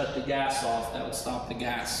and shut the gas off, that would stop the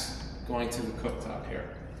gas going to the cooktop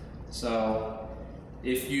here. So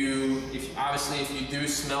if you do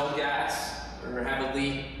smell gas or have a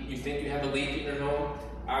leak, you think you have a leak in your home,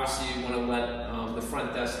 obviously you want to let the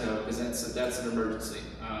front desk know, because that's an emergency.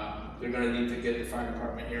 They're going to need to get the fire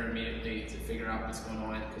department here immediately to figure out what's going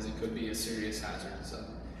on, because it could be a serious hazard. So,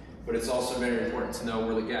 but it's also very important to know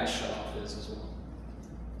where the gas shutoff is as well.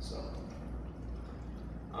 So,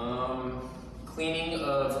 cleaning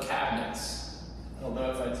of cabinets. I don't know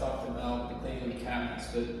if I talked about the cleaning of cabinets,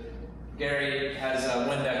 but Gary has a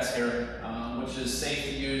Windex here, which is safe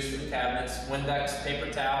to use for the cabinets. Windex paper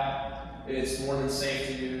towel. It's more than safe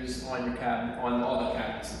to use on your cabinet, on all the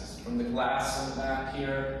cabinets, from the glass on the back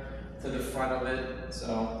here to the front of it.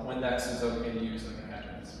 So Windex is okay to use on the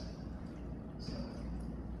cabinets. So,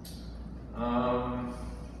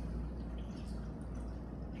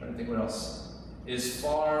 trying to think what else. As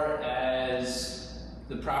far as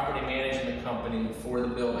the property management company for the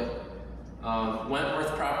building,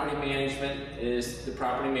 Wentworth Property Management is the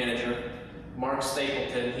property manager. Mark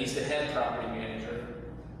Stapleton, he's the head property manager.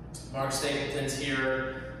 Mark Stapleton's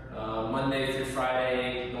here Monday through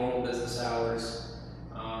Friday, normal business hours.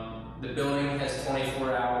 The building has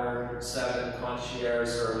 24/7 concierge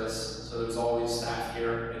service, so there's always staff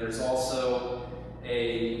here. And there's also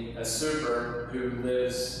a super who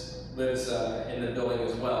lives in the building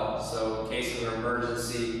as well. So in case of an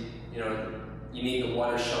emergency, you need the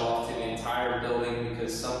water shut off to the entire building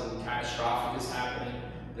because something catastrophic is happening,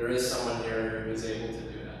 there is someone here who is able to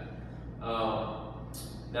do that.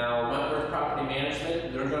 Now, Wentworth Property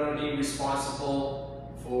Management, they're going to be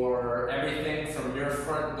responsible for everything from your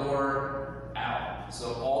front door out.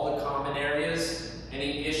 So all the common areas,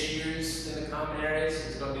 any issues in the common areas,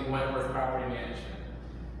 is going to be Wentworth Property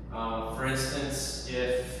Management. For instance,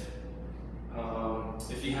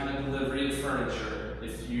 if you have a delivery of furniture,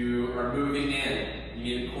 if you are moving in, you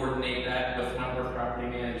need to coordinate that with Wentworth Property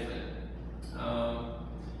Management.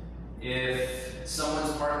 If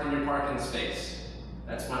someone's parking parked in your parking space,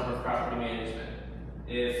 that's Wentworth Property Management.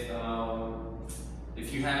 If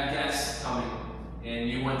you have guests coming and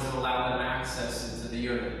you want to allow them access into the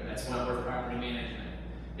unit, that's Wentworth Property Management.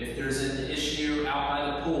 If there's an issue out by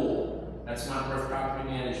the pool, that's Wentworth Property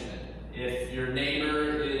Management. If your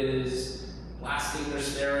neighbor is blasting their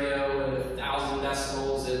stereo at 1,000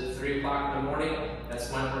 decibels at 3 o'clock in the morning,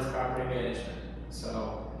 that's Wentworth Property Management.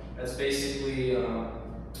 So that's basically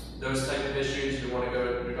those type of issues you're going to want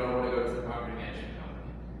to go to the property management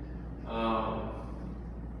company.